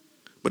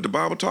 But the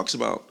Bible talks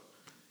about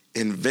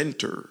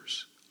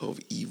inventors of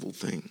evil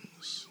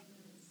things.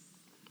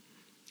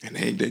 And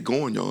they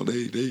going, y'all.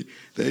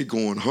 They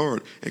going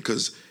hard. And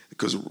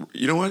because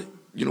you know what?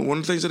 You know one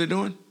of the things that they're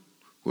doing?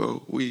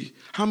 Well,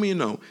 how many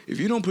know if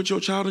you don't put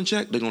your child in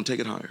check, they're going to take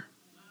it higher?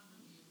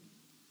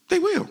 They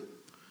will.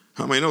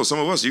 How many know some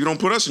of us, if you don't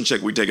put us in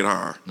check, we take it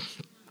higher?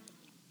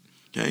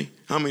 Okay?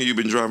 How many of you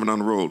been driving down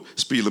the road,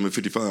 speed limit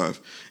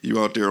 55? You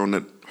out there on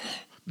that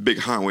big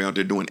highway out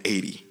there doing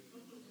 80.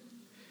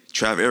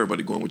 Traffic,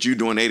 everybody going, what you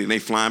doing 80, and they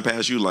flying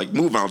past you like,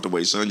 move out the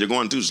way, son. You're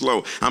going too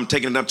slow. I'm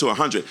taking it up to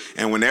 100.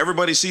 And when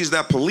everybody sees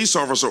that police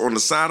officer on the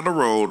side of the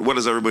road, what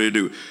does everybody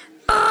do?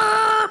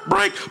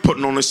 Brake,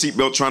 putting on their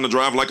seatbelt, trying to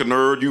drive like a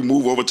nerd. You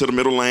move over to the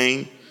middle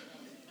lane.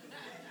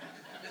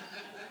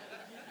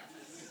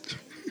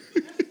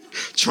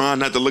 trying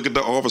not to look at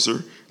the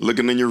officer,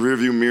 looking in your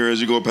rearview mirror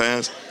as you go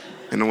past.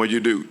 And then what you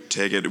do,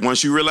 take it.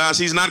 Once you realize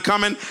he's not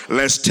coming,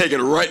 let's take it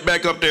right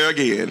back up there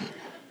again.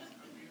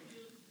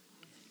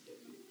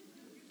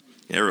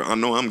 I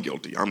know I'm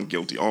guilty. I'm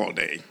guilty all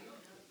day.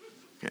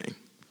 Okay.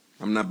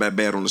 I'm not that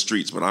bad on the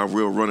streets, but I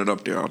will run it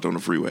up there out on the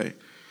freeway.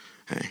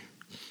 Hey.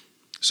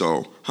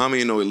 So how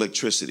many know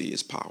electricity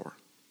is power?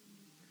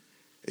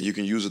 And you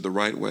can use it the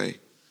right way,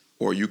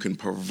 or you can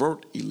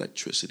pervert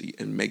electricity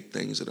and make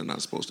things that are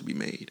not supposed to be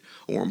made,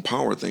 or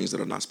empower things that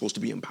are not supposed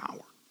to be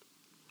empowered.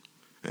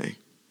 Hey.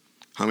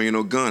 How many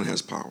know gun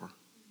has power?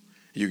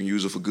 You can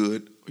use it for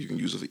good, or you can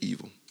use it for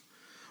evil.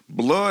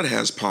 Blood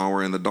has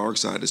power, and the dark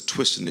side is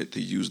twisting it to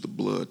use the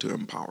blood to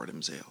empower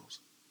themselves,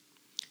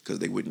 because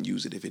they wouldn't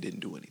use it if it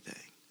didn't do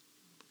anything.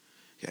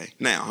 Okay.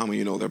 Now, how many of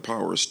you know their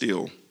power is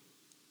still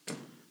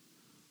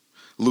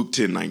Luke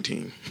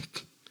 10:19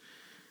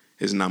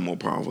 is not more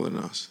powerful than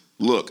us.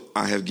 Look,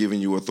 I have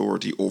given you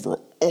authority over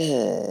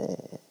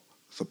all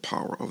the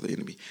power of the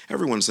enemy.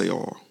 Everyone say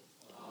all.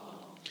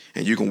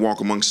 And you can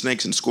walk among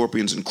snakes and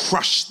scorpions and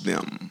crush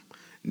them.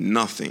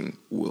 Nothing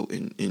will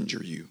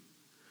injure you.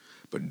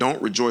 But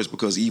don't rejoice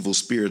because evil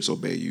spirits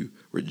obey you.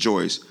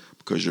 Rejoice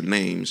because your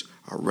names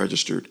are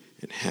registered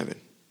in heaven.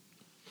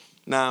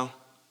 Now,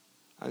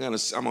 I'm going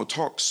to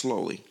talk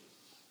slowly,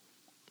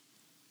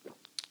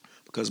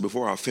 because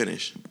before I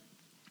finish,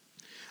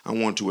 I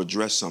want to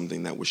address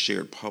something that was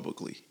shared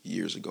publicly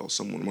years ago.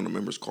 One of the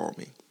members called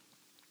me.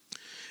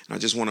 And I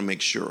just want to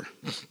make sure.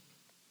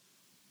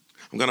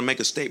 I'm going to make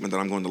a statement that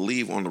I'm going to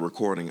leave on the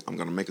recording. I'm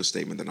going to make a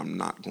statement that I'm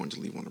not going to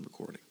leave on the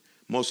recording.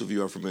 Most of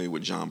you are familiar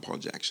with John Paul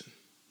Jackson.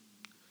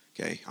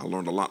 Okay, I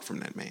learned a lot from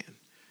that man,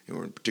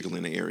 particularly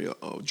in the area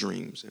of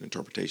dreams and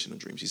interpretation of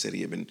dreams. He said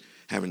he had been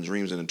having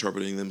dreams and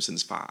interpreting them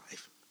since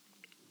 5.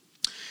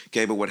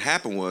 Okay, but what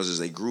happened was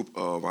a group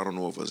of, I don't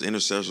know if it was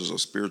intercessors or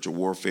spiritual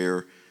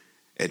warfare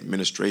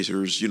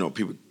administrators,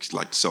 people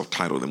like to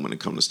self-title them when it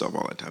comes to stuff,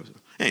 all that type of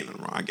stuff. Ain't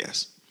nothing wrong, I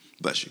guess.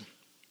 Bless you.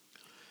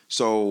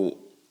 So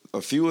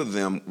a few of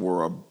them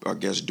were, I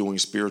guess, doing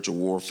spiritual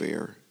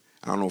warfare.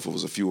 I don't know if it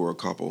was a few or a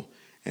couple,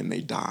 and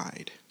they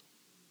died.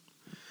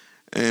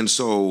 And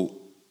so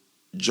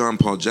John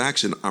Paul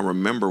Jackson, I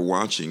remember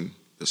watching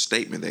the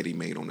statement that he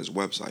made on his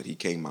website. He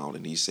came out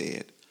and he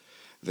said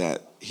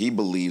that he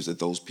believes that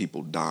those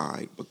people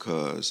died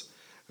because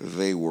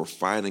they were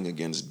fighting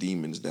against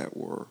demons that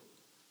were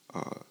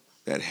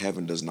that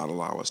heaven does not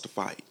allow us to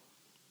fight.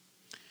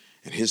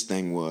 And his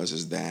thing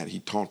is that he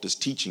taught this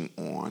teaching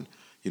on,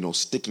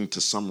 sticking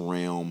to some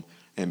realm,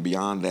 and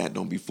beyond that,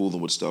 don't be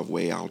fooling with stuff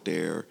way out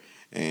there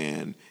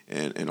and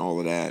all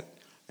of that.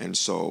 And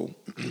so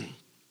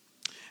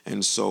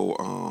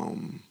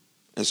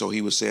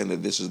he was saying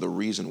that this is the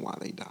reason why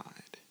they died.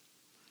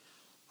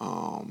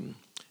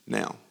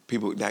 Now,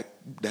 people,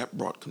 that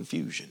brought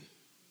confusion.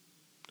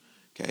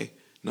 Okay,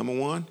 number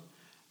one,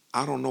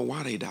 I don't know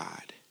why they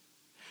died.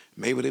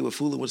 Maybe they were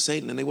fooling with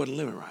Satan and they wasn't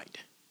living right.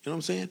 You know what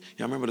I'm saying?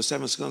 Y'all remember the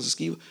 7 sons of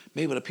Sceva?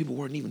 Maybe the people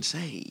weren't even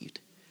saved.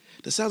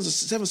 The 7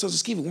 sons of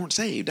Sceva weren't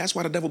saved. That's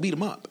why the devil beat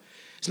them up.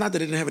 It's not that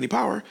they didn't have any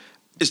power.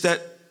 It's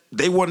that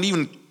they weren't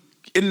even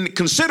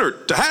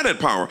considered to have that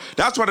power.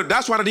 That's why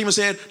the demon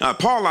said,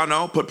 Paul I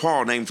know, put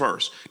Paul name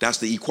first. That's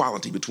the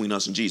equality between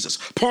us and Jesus.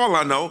 Paul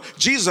I know,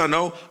 Jesus I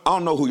know, I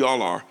don't know who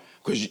y'all are,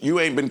 because you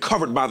ain't been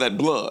covered by that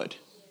blood.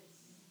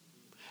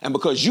 And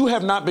because you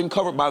have not been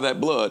covered by that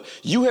blood,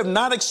 you have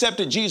not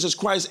accepted Jesus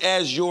Christ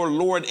as your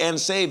Lord and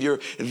Savior.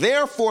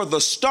 Therefore,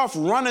 the stuff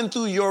running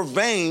through your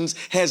veins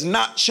has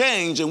not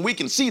changed, and we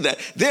can see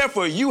that.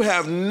 Therefore, you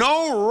have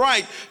no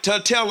right to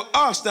tell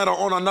us that are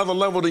on another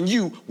level than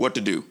you what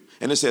to do.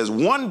 And it says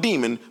one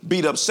demon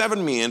beat up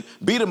 7 men,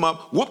 beat them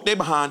up, whooped their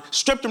behind,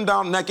 stripped them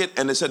down naked,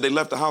 and they said they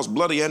left the house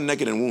bloody and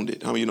naked and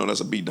wounded. How many of you know that's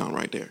a beat down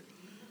right there?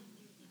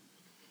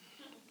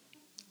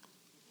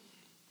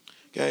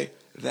 Okay,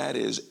 that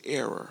is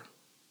error.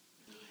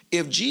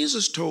 If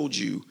Jesus told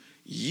you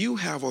you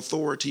have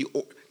authority,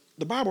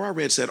 the Bible I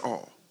read said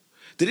all.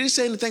 Did it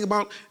say anything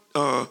about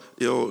not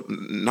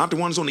the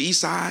ones on the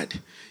east side,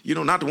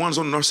 not the ones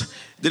on the north side?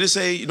 Did it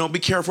say, be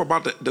careful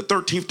about the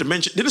 13th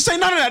dimension? Did it say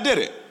none of that, did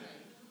it?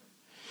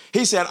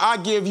 He said, I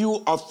give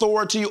you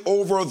authority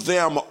over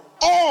them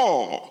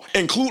all,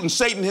 including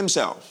Satan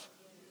himself.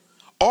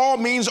 All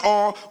means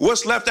all.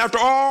 What's left after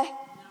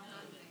all?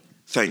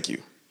 Thank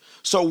you.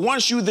 So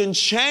once you then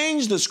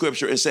change the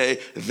scripture and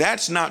say,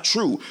 that's not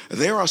true,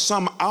 there are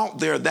some out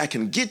there that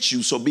can get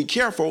you, so be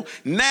careful.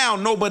 Now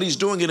nobody's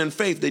doing it in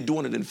faith, they're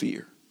doing it in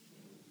fear.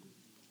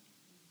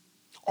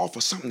 Or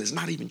for something that's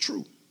not even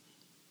true.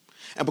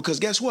 And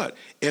because guess what?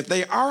 If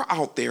they are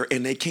out there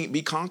and they can't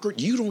be conquered,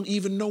 you don't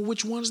even know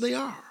which ones they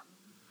are.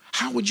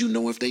 How would you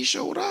know if they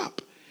showed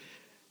up?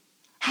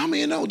 How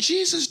many know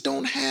Jesus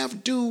don't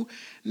have do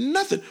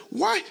nothing?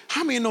 Why?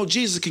 How many know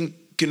Jesus can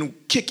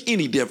kick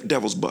any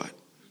devil's butt?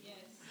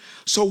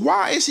 So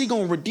why is he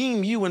going to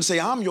redeem you and say,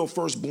 I'm your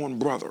firstborn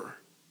brother?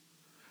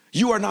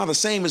 You are not the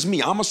same as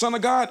me. I'm a son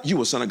of God.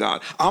 You a son of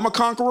God. I'm a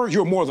conqueror.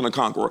 You're more than a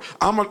conqueror.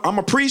 I'm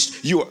a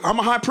priest. I'm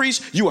a high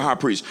priest. You a high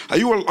priest.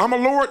 I'm a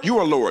Lord. You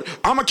a Lord.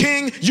 I'm a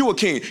king. You a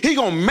king. He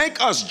gonna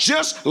make us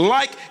just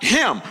like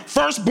him.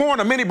 Firstborn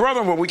of many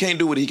brethren. Well, we can't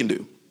do what he can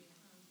do.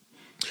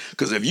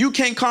 Because if you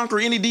can't conquer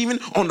any demon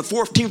on the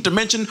 14th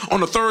dimension, on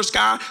the third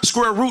sky,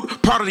 square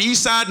root, part of the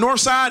east side, north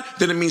side,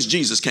 then it means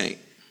Jesus can't.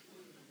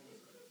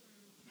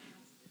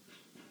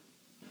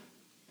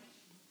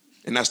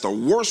 And that's the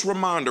worst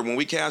reminder when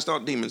we cast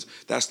out demons.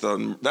 That's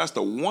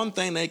the one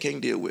thing they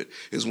can't deal with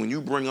is when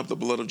you bring up the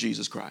blood of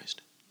Jesus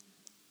Christ.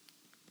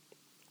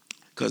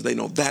 Because they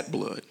know that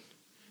blood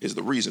is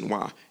the reason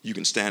why you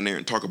can stand there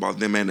and talk about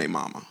them and their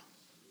mama.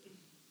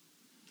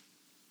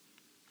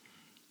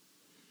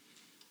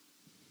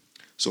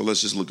 So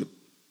let's just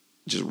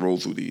roll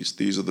through these.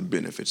 These are the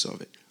benefits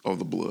of it, of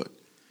the blood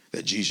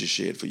that Jesus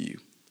shed for you.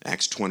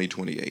 Acts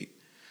 20:28.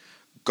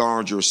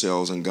 Guard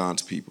yourselves and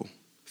God's people.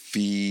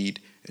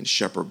 Feed and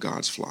shepherd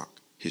God's flock,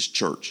 his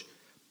church,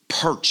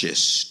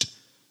 purchased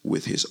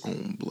with his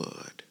own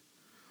blood,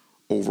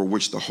 over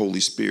which the Holy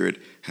Spirit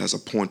has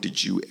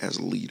appointed you as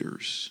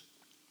leaders.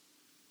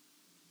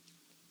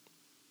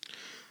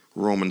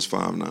 Romans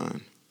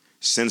 5:9.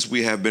 Since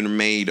we have been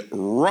made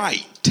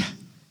right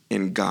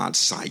in God's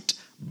sight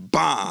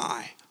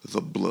by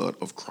the blood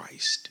of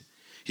Christ,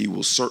 he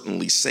will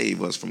certainly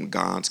save us from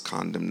God's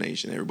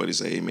condemnation. Everybody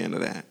say amen to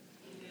that.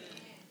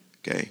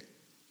 Okay.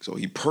 So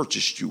he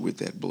purchased you with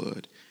that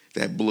blood.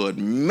 That blood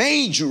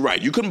made you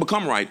right. You couldn't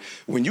become right.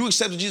 When you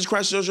accepted Jesus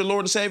Christ as your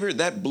Lord and Savior,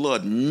 that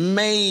blood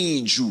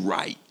made you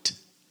right.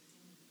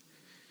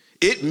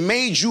 It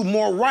made you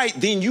more right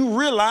than you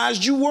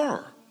realized you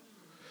were.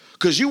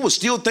 Because you were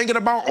still thinking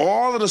about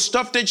all of the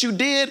stuff that you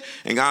did.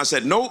 And God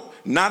said, nope,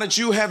 now that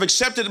you have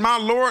accepted my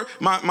Lord,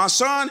 my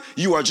son,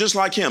 you are just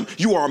like him.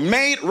 You are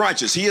made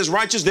righteous. He is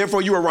righteous,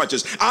 therefore you are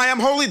righteous. I am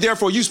holy,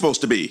 therefore you're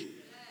supposed to be.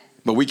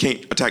 But we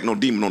can't attack no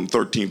demon on the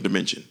 13th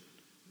dimension.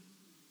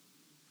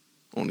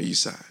 On the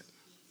east side.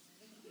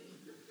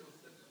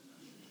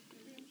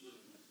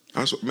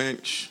 That's what, man.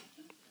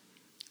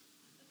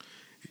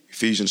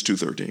 Ephesians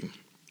 2:13.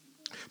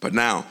 But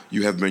now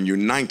you have been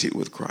united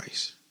with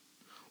Christ.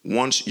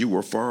 Once you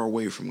were far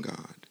away from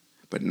God,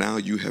 but now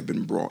you have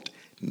been brought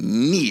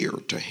near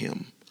to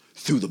him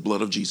through the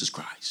blood of Jesus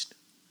Christ.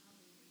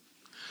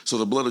 So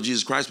the blood of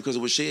Jesus Christ, because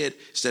it was shed,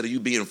 instead of you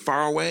being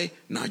far away,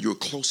 now you're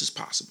close as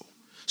possible.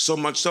 So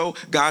much so,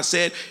 God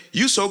said,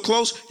 you so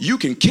close, you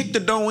can kick the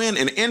door in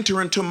and enter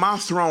into my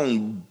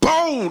throne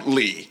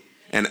boldly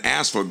and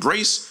ask for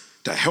grace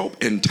to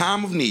help in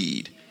time of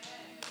need.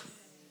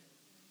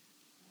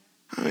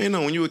 You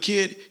know, when you were a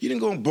kid, you didn't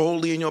go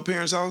boldly in your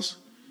parents' house.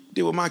 You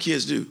did what my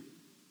kids do.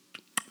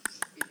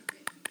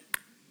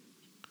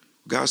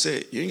 God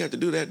said, you ain't got to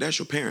do that. That's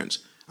your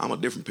parents. I'm a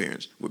different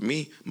parent. With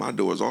me, my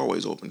door is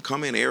always open.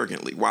 Come in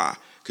arrogantly. Why?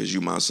 Because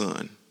you're my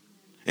son.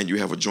 And you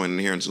have a joint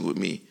inheritance with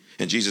me.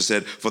 And Jesus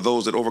said, for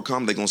those that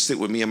overcome, they're going to sit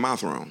with me in my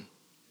throne.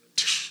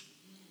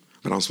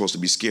 But I'm supposed to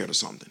be scared of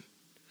something.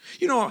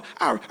 You know,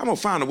 I'm going to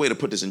find a way to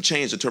put this and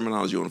change the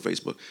terminology on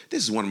Facebook.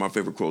 This is one of my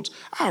favorite quotes.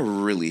 I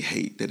really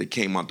hate that it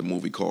came out the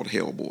movie called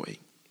Hellboy.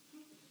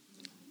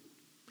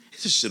 It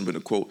just shouldn't have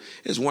been a quote.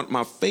 It's one of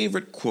my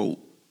favorite quotes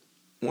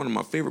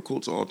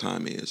of all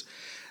time is,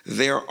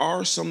 there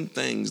are some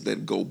things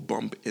that go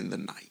bump in the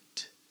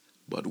night,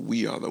 but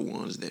we are the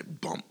ones that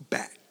bump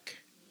back.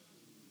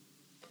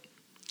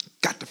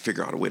 Got to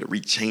figure out a way to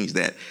rechange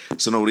that.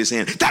 So nobody's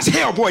saying, that's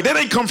Hellboy, that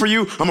ain't come for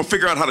you. I'm going to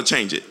figure out how to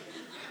change it.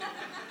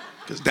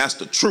 Because that's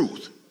the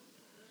truth.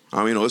 I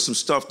mean, you know, there's some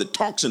stuff that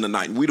talks in the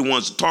night, and we the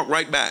ones that talk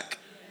right back.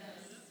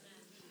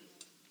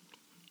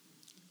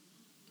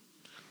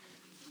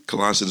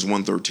 Colossians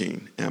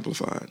 1:13,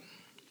 Amplified.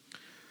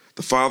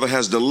 The Father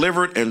has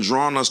delivered and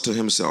drawn us to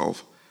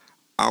himself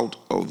out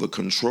of the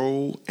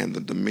control and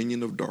the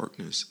dominion of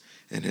darkness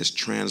and has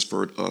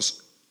transferred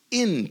us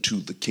into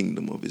the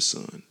kingdom of his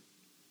Son,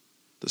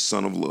 the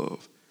Son of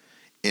love,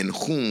 in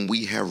whom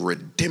we have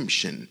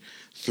redemption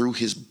through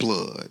his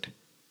blood,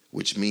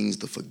 which means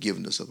the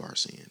forgiveness of our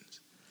sins.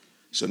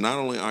 So not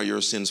only are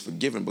your sins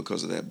forgiven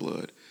because of that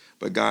blood,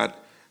 but God,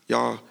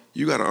 y'all,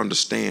 you got to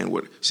understand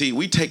see,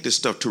 we take this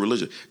stuff to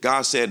religion.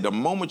 God said the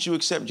moment you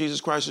accept Jesus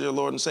Christ as your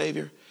Lord and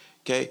Savior,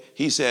 okay,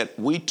 he said,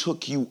 we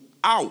took you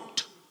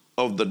out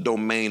of the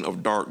domain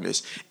of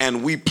darkness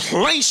and we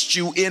placed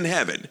you in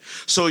heaven.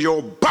 So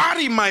your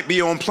body might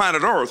be on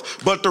planet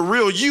Earth, but the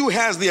real you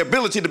has the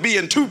ability to be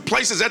in two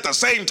places at the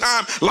same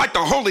time, like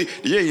the holy.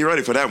 Yeah, you're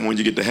ready for that one when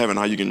you get to heaven,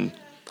 how you can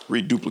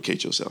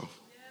reduplicate yourself.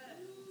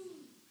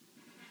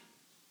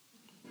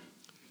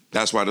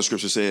 That's why the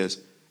scripture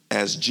says,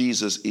 as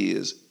Jesus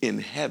is in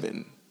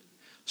heaven,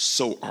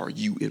 so are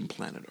you in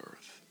planet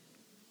Earth.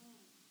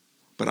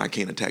 But I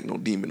can't attack no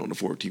demon on the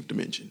 14th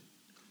dimension.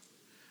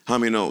 How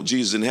many know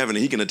Jesus in heaven,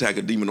 he can attack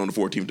a demon on the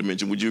 14th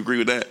dimension? Would you agree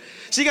with that?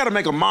 So you got to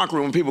make a mockery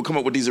when people come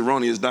up with these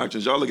erroneous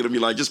doctrines. Y'all look at me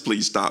like, just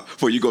please stop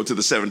before you go to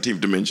the 17th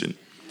dimension.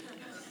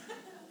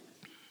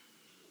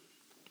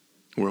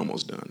 We're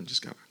almost done.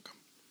 Just got to come.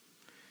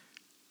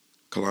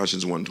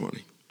 Colossians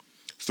 1:20.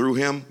 Through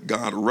him,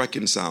 God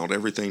reconciled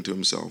everything to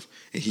himself,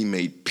 and he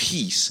made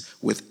peace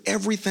with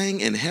everything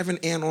in heaven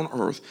and on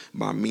earth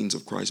by means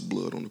of Christ's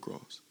blood on the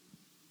cross.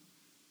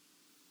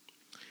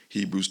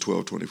 Hebrews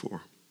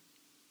 12:24.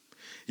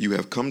 You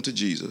have come to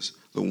Jesus,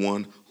 the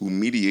one who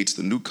mediates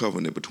the new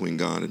covenant between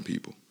God and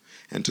people,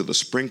 and to the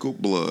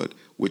sprinkled blood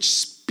which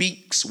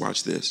speaks,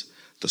 watch this,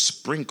 the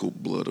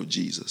sprinkled blood of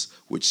Jesus,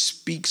 which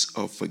speaks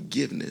of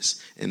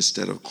forgiveness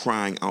instead of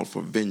crying out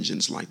for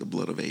vengeance like the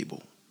blood of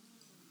Abel.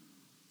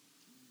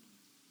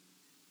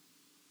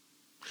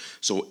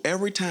 So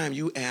every time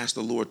you ask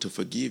the Lord to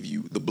forgive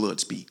you, the blood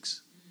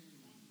speaks.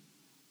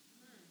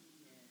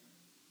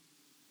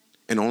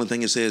 And the only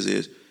thing it says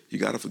is, you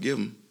got to forgive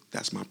them.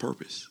 That's my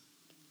purpose.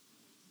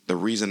 The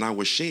reason I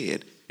was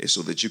shed is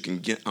so that you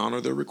can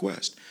honor their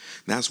request.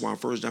 That's why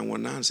 1 John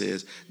 1:9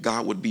 says,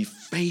 God would be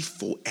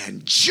faithful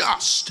and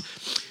just.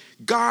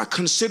 God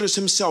considers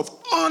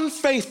himself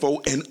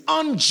unfaithful and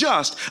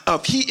unjust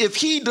if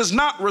he does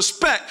not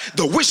respect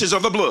the wishes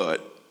of the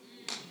blood.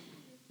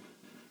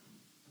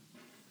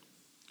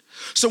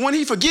 So when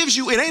he forgives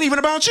you, it ain't even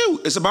about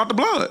you. It's about the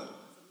blood.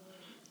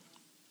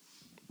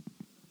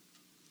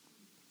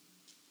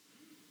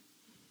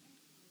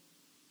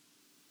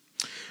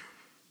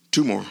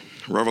 Two more.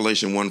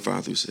 Revelation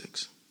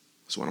 1:5-6.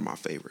 It's one of my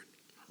favorite.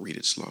 Read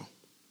it slow.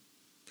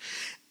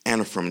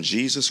 And from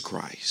Jesus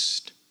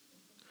Christ,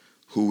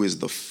 who is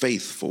the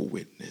faithful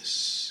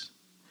witness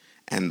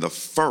and the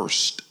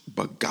first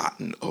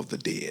begotten of the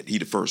dead. He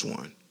the first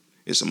one.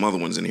 There's some other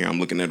ones in here I'm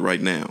looking at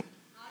right now.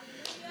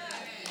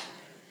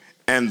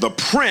 And the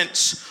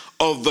prince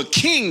of the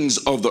kings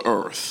of the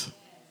earth.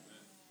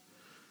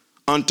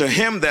 Unto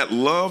him that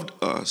loved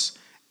us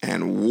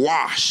and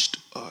washed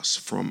us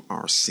from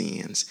our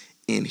sins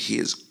in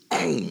his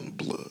own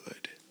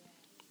blood,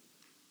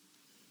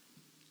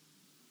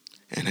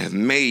 and hath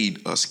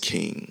made us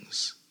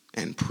kings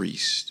and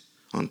priests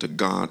unto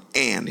God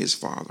and his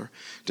Father.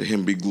 To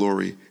him be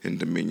glory and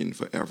dominion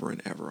forever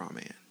and ever.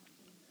 Amen.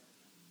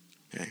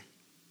 Okay.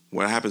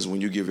 What happens when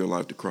you give your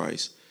life to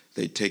Christ?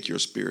 They take your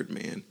spirit,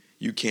 man.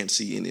 You can't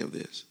see any of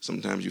this.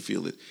 Sometimes you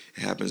feel it.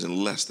 It happens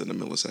in less than a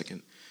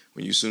millisecond.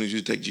 As soon as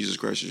you take Jesus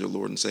Christ as your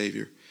Lord and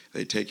Savior,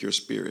 they take your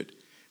spirit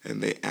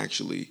and they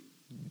actually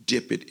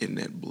dip it in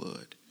that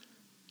blood.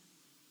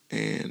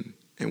 And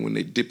when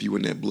they dip you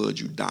in that blood,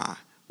 you die.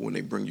 When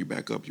they bring you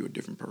back up, you're a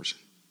different person.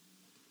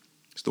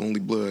 It's the only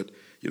blood,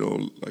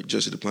 like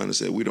Jesse Duplantis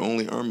said, we're the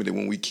only army that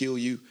when we kill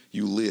you,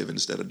 you live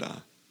instead of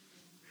die.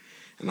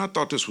 And I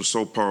thought this was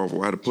so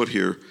powerful. I had to put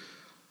here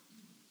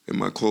in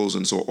my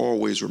closing, so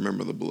always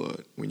remember the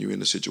blood when you're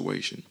in a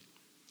situation.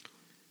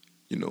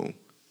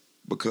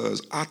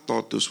 Because I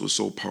thought this was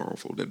so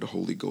powerful that the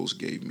Holy Ghost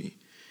gave me.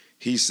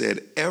 He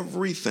said,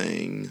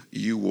 everything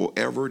you will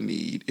ever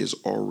need is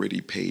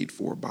already paid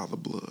for by the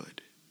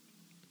blood.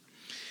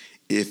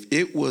 If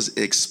it was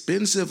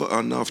expensive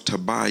enough to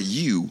buy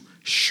you,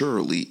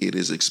 surely it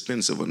is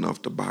expensive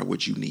enough to buy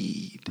what you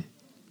need.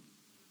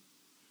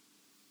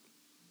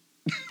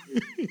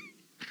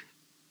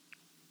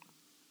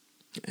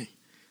 Okay.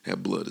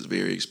 That blood is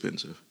very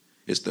expensive.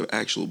 It's the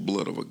actual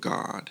blood of a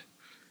God.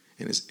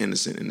 And it's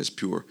innocent and it's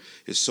pure.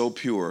 It's so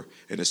pure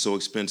and it's so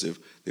expensive,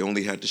 they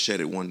only had to shed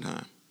it one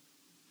time.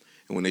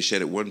 And when they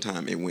shed it one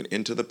time, it went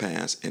into the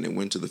past and it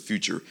went to the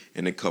future,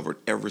 and it covered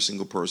every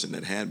single person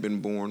that had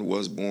been born,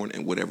 was born,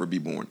 and would ever be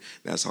born.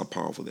 That's how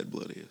powerful that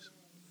blood is.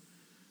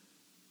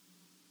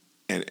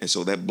 And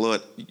so that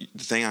blood,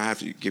 the thing I have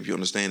to give you to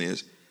understand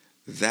is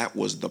that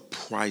was the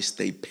price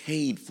they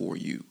paid for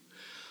you.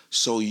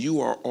 So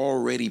you are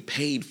already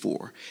paid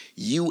for.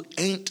 You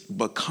ain't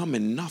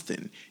becoming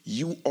nothing.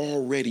 You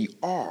already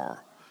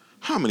are.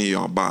 How many of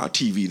y'all buy a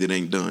TV that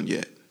ain't done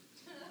yet?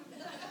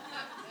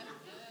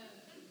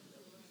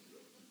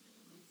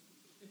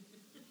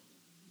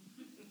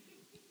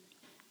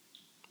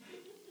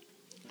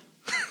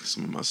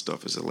 Some of my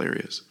stuff is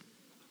hilarious.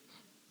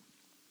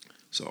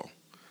 So,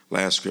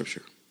 last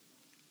scripture.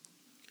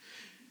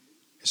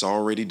 It's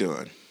already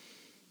done,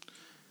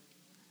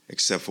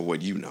 except for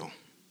what you know.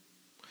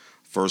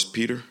 2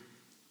 Peter,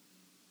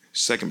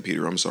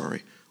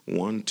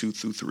 1, 2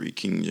 through 3,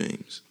 King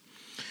James.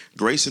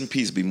 Grace and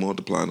peace be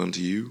multiplied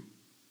unto you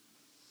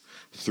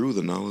through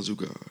the knowledge of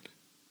God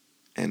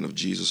and of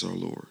Jesus our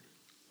Lord,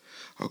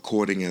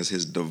 according as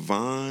his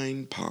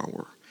divine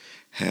power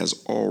has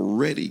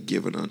already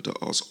given unto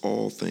us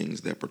all things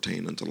that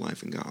pertain unto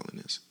life and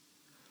godliness,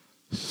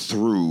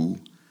 through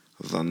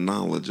the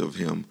knowledge of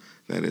him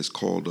that has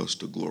called us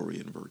to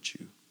glory and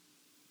virtue.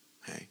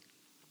 Hey.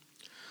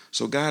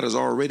 So God has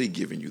already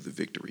given you the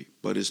victory,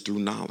 but it's through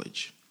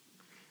knowledge.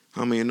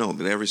 How many know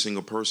that every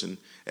single person,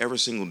 every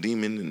single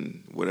demon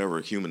and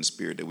whatever human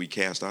spirit that we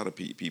cast out of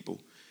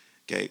people,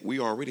 okay, we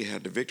already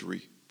had the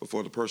victory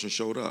before the person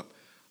showed up,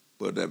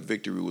 but that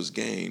victory was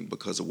gained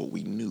because of what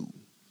we knew.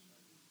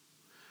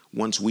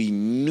 Once we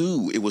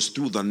knew, it was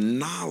through the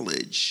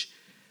knowledge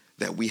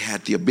that we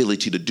had the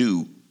ability to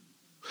do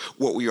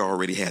what we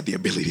already had the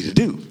ability to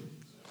do.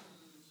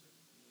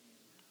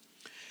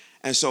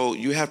 And so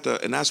you have to,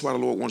 and that's why the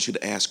Lord wants you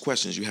to ask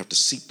questions. You have to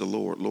seek the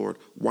Lord. Lord,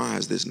 why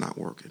is this not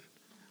working?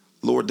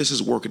 Lord, this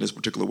is working this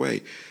particular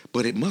way,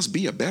 but it must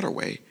be a better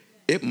way.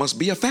 It must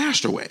be a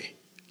faster way.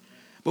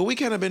 But we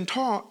kind of been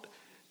taught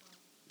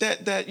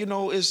that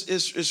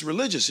is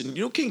religious, and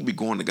you can't be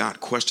going to God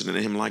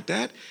questioning him like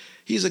that.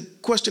 He's a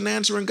question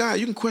answering God.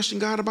 You can question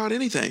God about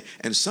anything,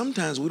 and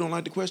sometimes we don't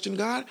like to question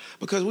God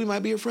because we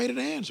might be afraid of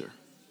the answer.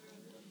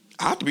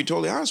 I have to be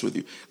totally honest with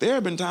you. There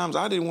have been times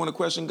I didn't want to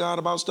question God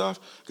about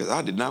stuff because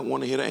I did not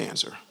want to hear the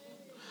answer.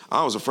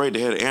 I was afraid to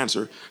hear the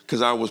answer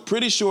because I was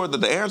pretty sure that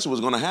the answer was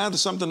going to have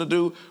something to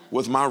do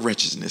with my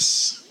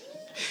wretchedness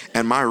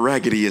and my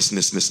raggedness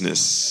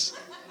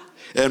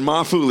and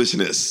my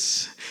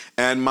foolishness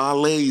and my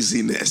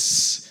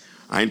laziness.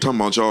 I ain't talking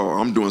about y'all.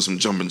 I'm doing some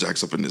jumping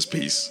jacks up in this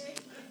piece.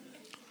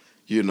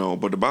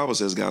 But the Bible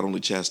says God only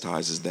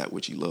chastises that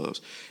which he loves.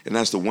 And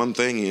that's the one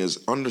thing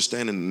is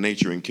understanding the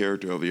nature and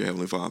character of your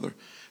Heavenly Father.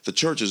 The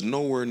church is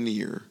nowhere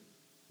near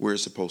where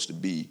it's supposed to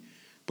be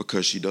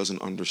because she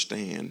doesn't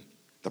understand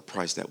the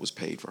price that was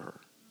paid for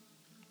her.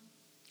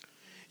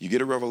 You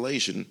get a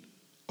revelation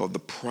of the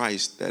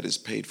price that is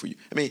paid for you.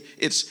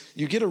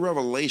 You get a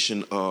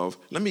revelation of,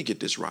 let me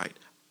get this right.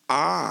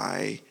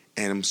 I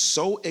am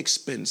so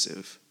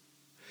expensive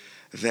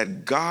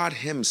that God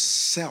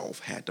himself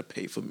had to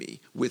pay for me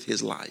with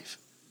his life.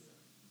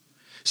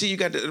 See, you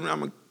got to, I'm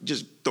going to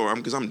just throw,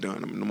 because I'm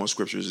done. No more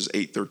scriptures. It's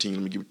 8:13.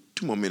 Let me give you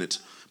 2 more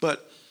minutes.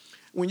 But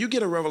when you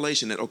get a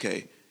revelation that,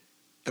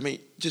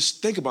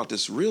 just think about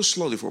this real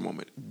slowly for a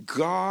moment.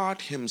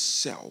 God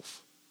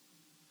himself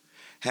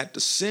had to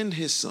send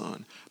his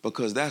son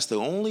because that's the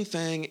only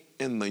thing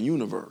in the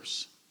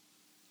universe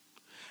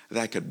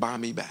that could buy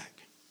me back.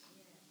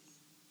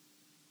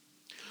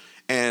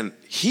 And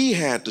he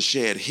had to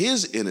shed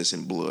his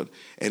innocent blood,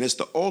 and it's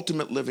the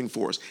ultimate living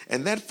force.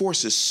 And that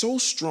force is so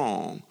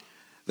strong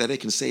that it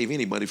can save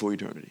anybody for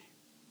eternity.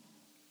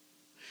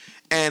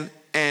 And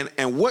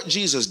what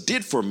Jesus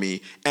did for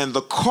me and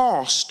the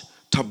cost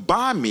to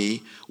buy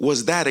me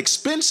was that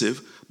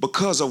expensive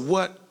because of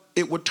what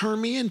it would turn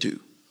me into.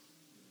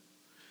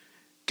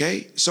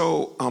 Okay,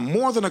 so I'm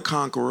more than a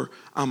conqueror.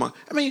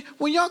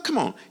 When y'all, come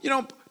on,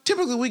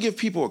 typically we give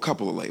people a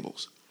couple of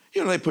labels.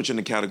 They put you in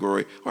the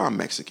category, I'm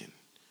Mexican.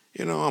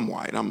 I'm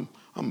white, I'm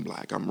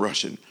black, I'm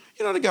Russian.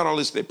 They got all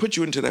this, they put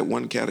you into that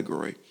one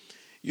category,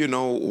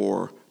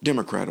 or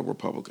Democrat or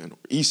Republican, or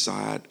East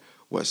Side,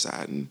 West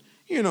Side, and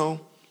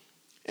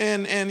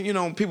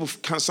people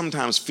kind of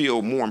sometimes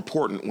feel more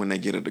important when they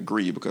get a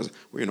degree because,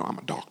 I'm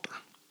a doctor.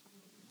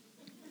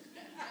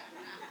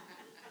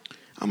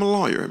 I'm a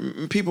lawyer.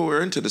 People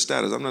are into the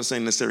status. I'm not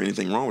saying necessarily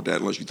anything wrong with that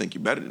unless you think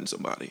you're better than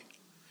somebody.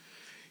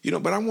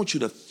 But I want you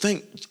to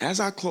think, as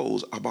I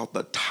close, about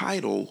the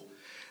title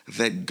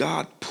that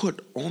God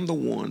put on the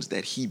ones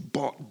that he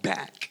bought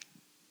back.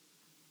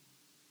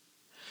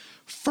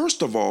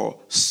 First of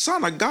all,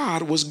 Son of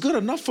God was good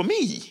enough for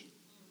me.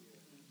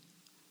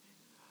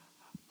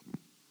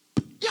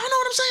 Y'all know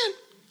what I'm saying?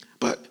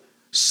 But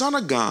Son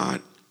of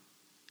God,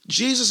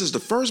 Jesus is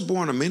the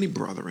firstborn of many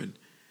brethren.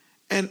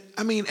 And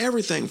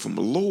everything from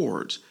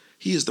lords.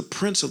 He is the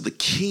prince of the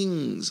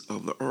kings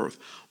of the earth,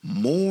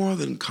 more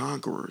than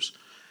conquerors.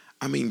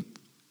 I can't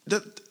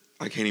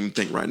even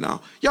think right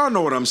now. Y'all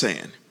know what I'm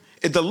saying.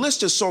 The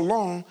list is so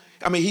long.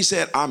 He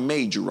said, I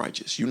made you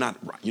righteous. You're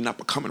not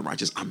becoming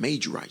righteous. I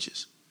made you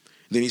righteous.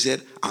 Then he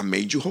said, I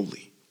made you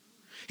holy.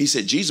 He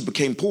said, Jesus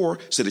became poor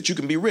so that you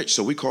can be rich.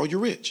 So we call you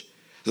rich.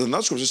 There's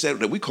another scripture said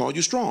that we call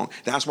you strong.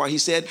 That's why he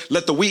said,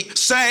 let the weak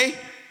say.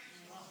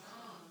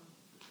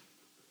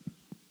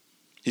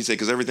 He said,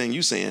 because everything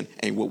you saying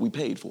ain't what we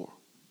paid for.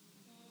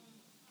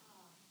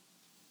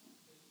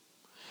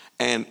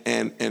 And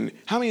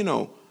how many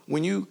know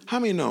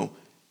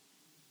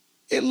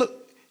it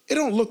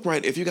don't look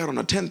right if you got on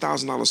a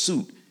 $10,000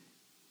 suit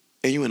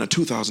and you in a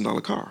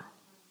 $2,000 car.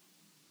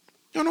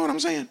 You know what I'm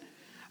saying?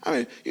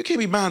 You can't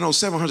be buying no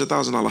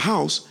 $700,000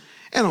 house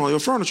and all your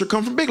furniture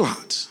come from Big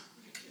Lots.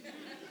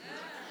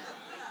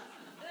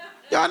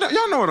 Y'all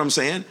know what I'm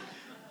saying?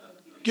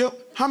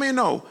 How many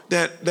know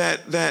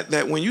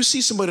that when you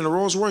see somebody in a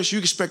Rolls Royce, you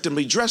expect them to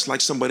be dressed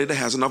like somebody that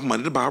has enough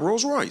money to buy a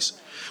Rolls Royce?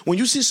 When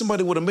you see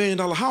somebody with $1 million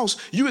house,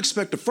 you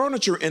expect the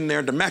furniture in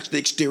there to match the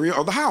exterior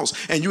of the house.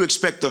 And you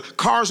expect the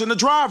cars in the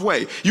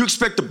driveway. You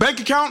expect the bank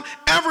account,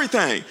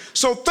 everything.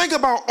 So think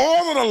about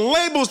all of the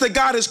labels that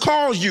God has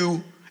called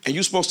you, and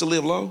you're supposed to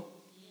live low?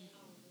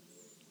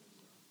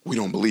 We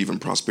don't believe in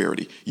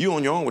prosperity. You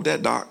on your own with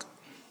that, Doc.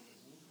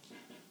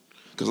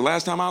 Because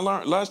last time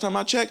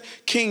I checked,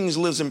 kings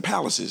lives in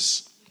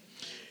palaces.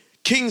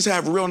 Kings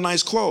have real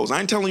nice clothes. I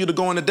ain't telling you to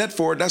go into debt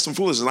for it. That's some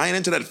foolishness. I ain't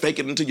into that fake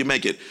it until you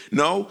make it.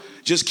 No,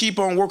 just keep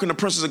on working the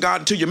principles of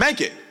God until you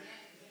make it.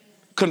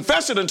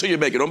 Confess it until you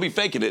make it. Don't be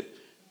faking it.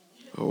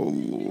 Oh,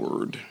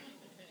 Lord.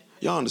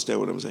 Y'all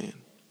understand what I'm saying?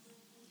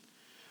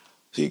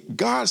 See,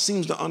 God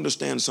seems to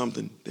understand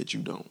something that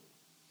you don't.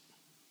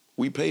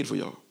 We paid for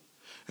y'all.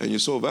 And you're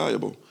so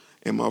valuable.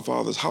 In my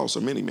Father's house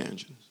are many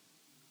mansions.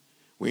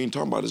 We ain't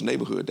talking about his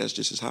neighborhood. That's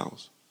just his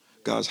house.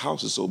 God's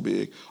house is so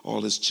big,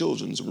 all his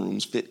children's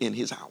rooms fit in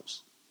his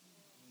house.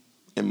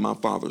 In my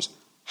Father's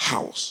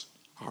house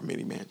are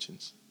many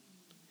mansions.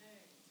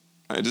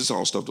 And this is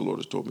all stuff the Lord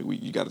has told me.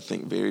 You got to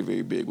think very,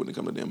 very big when it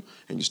comes to them,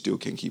 and you still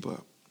can't keep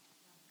up.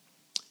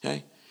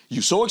 Okay?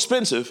 You're so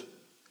expensive.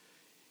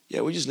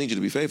 Yeah, we just need you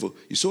to be faithful.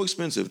 You're so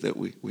expensive that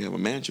we have a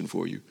mansion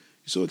for you.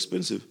 You're so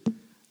expensive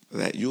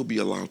that you'll be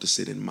allowed to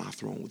sit in my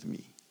throne with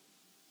me.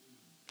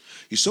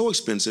 You're so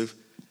expensive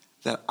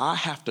that I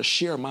have to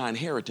share my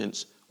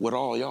inheritance with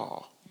all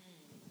y'all.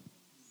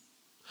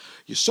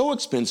 You're so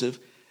expensive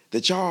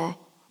that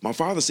my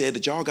Father said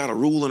that y'all got to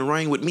rule and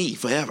reign with me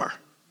forever.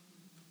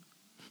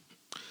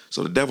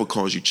 So the devil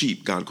calls you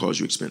cheap. God calls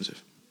you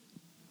expensive.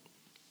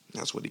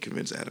 That's what he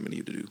convinced Adam and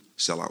Eve to do.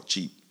 Sell out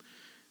cheap.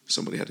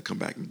 Somebody had to come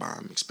back and buy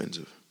them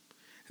expensive.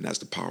 And that's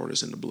the power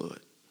that's in the blood.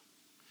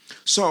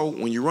 So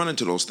when you run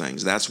into those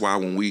things, that's why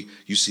when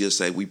you see us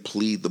say we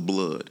plead the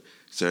blood.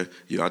 So,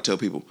 I tell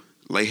people,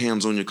 lay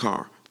hands on your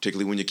car,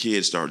 particularly when your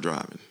kids start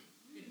driving.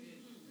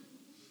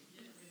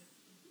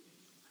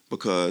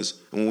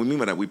 Because, and when we mean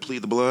by that, we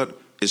plead the blood,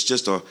 it's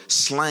just a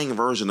slang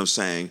version of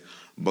saying,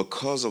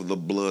 because of the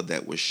blood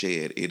that was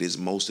shed, it is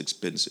most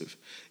expensive.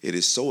 It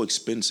is so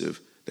expensive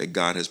that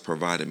God has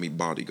provided me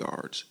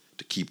bodyguards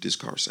to keep this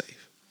car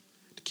safe,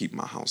 to keep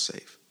my house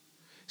safe.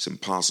 It's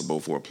impossible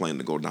for a plane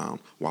to go down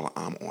while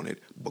I'm on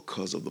it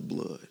because of the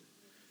blood.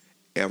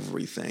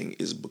 Everything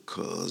is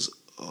because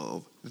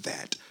of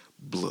that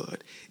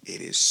blood.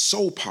 It is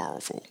so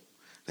powerful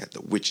that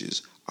the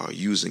witches are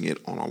using it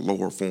on a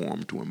lower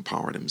form to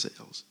empower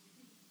themselves.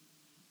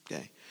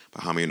 Okay?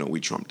 But how many know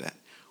we trump that?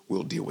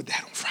 We'll deal with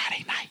that on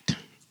Friday night.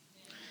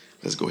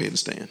 Let's go ahead and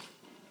stand.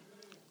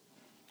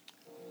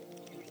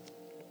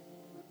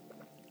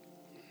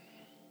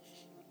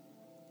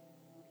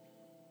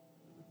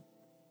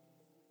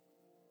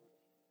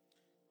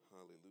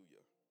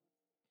 Hallelujah.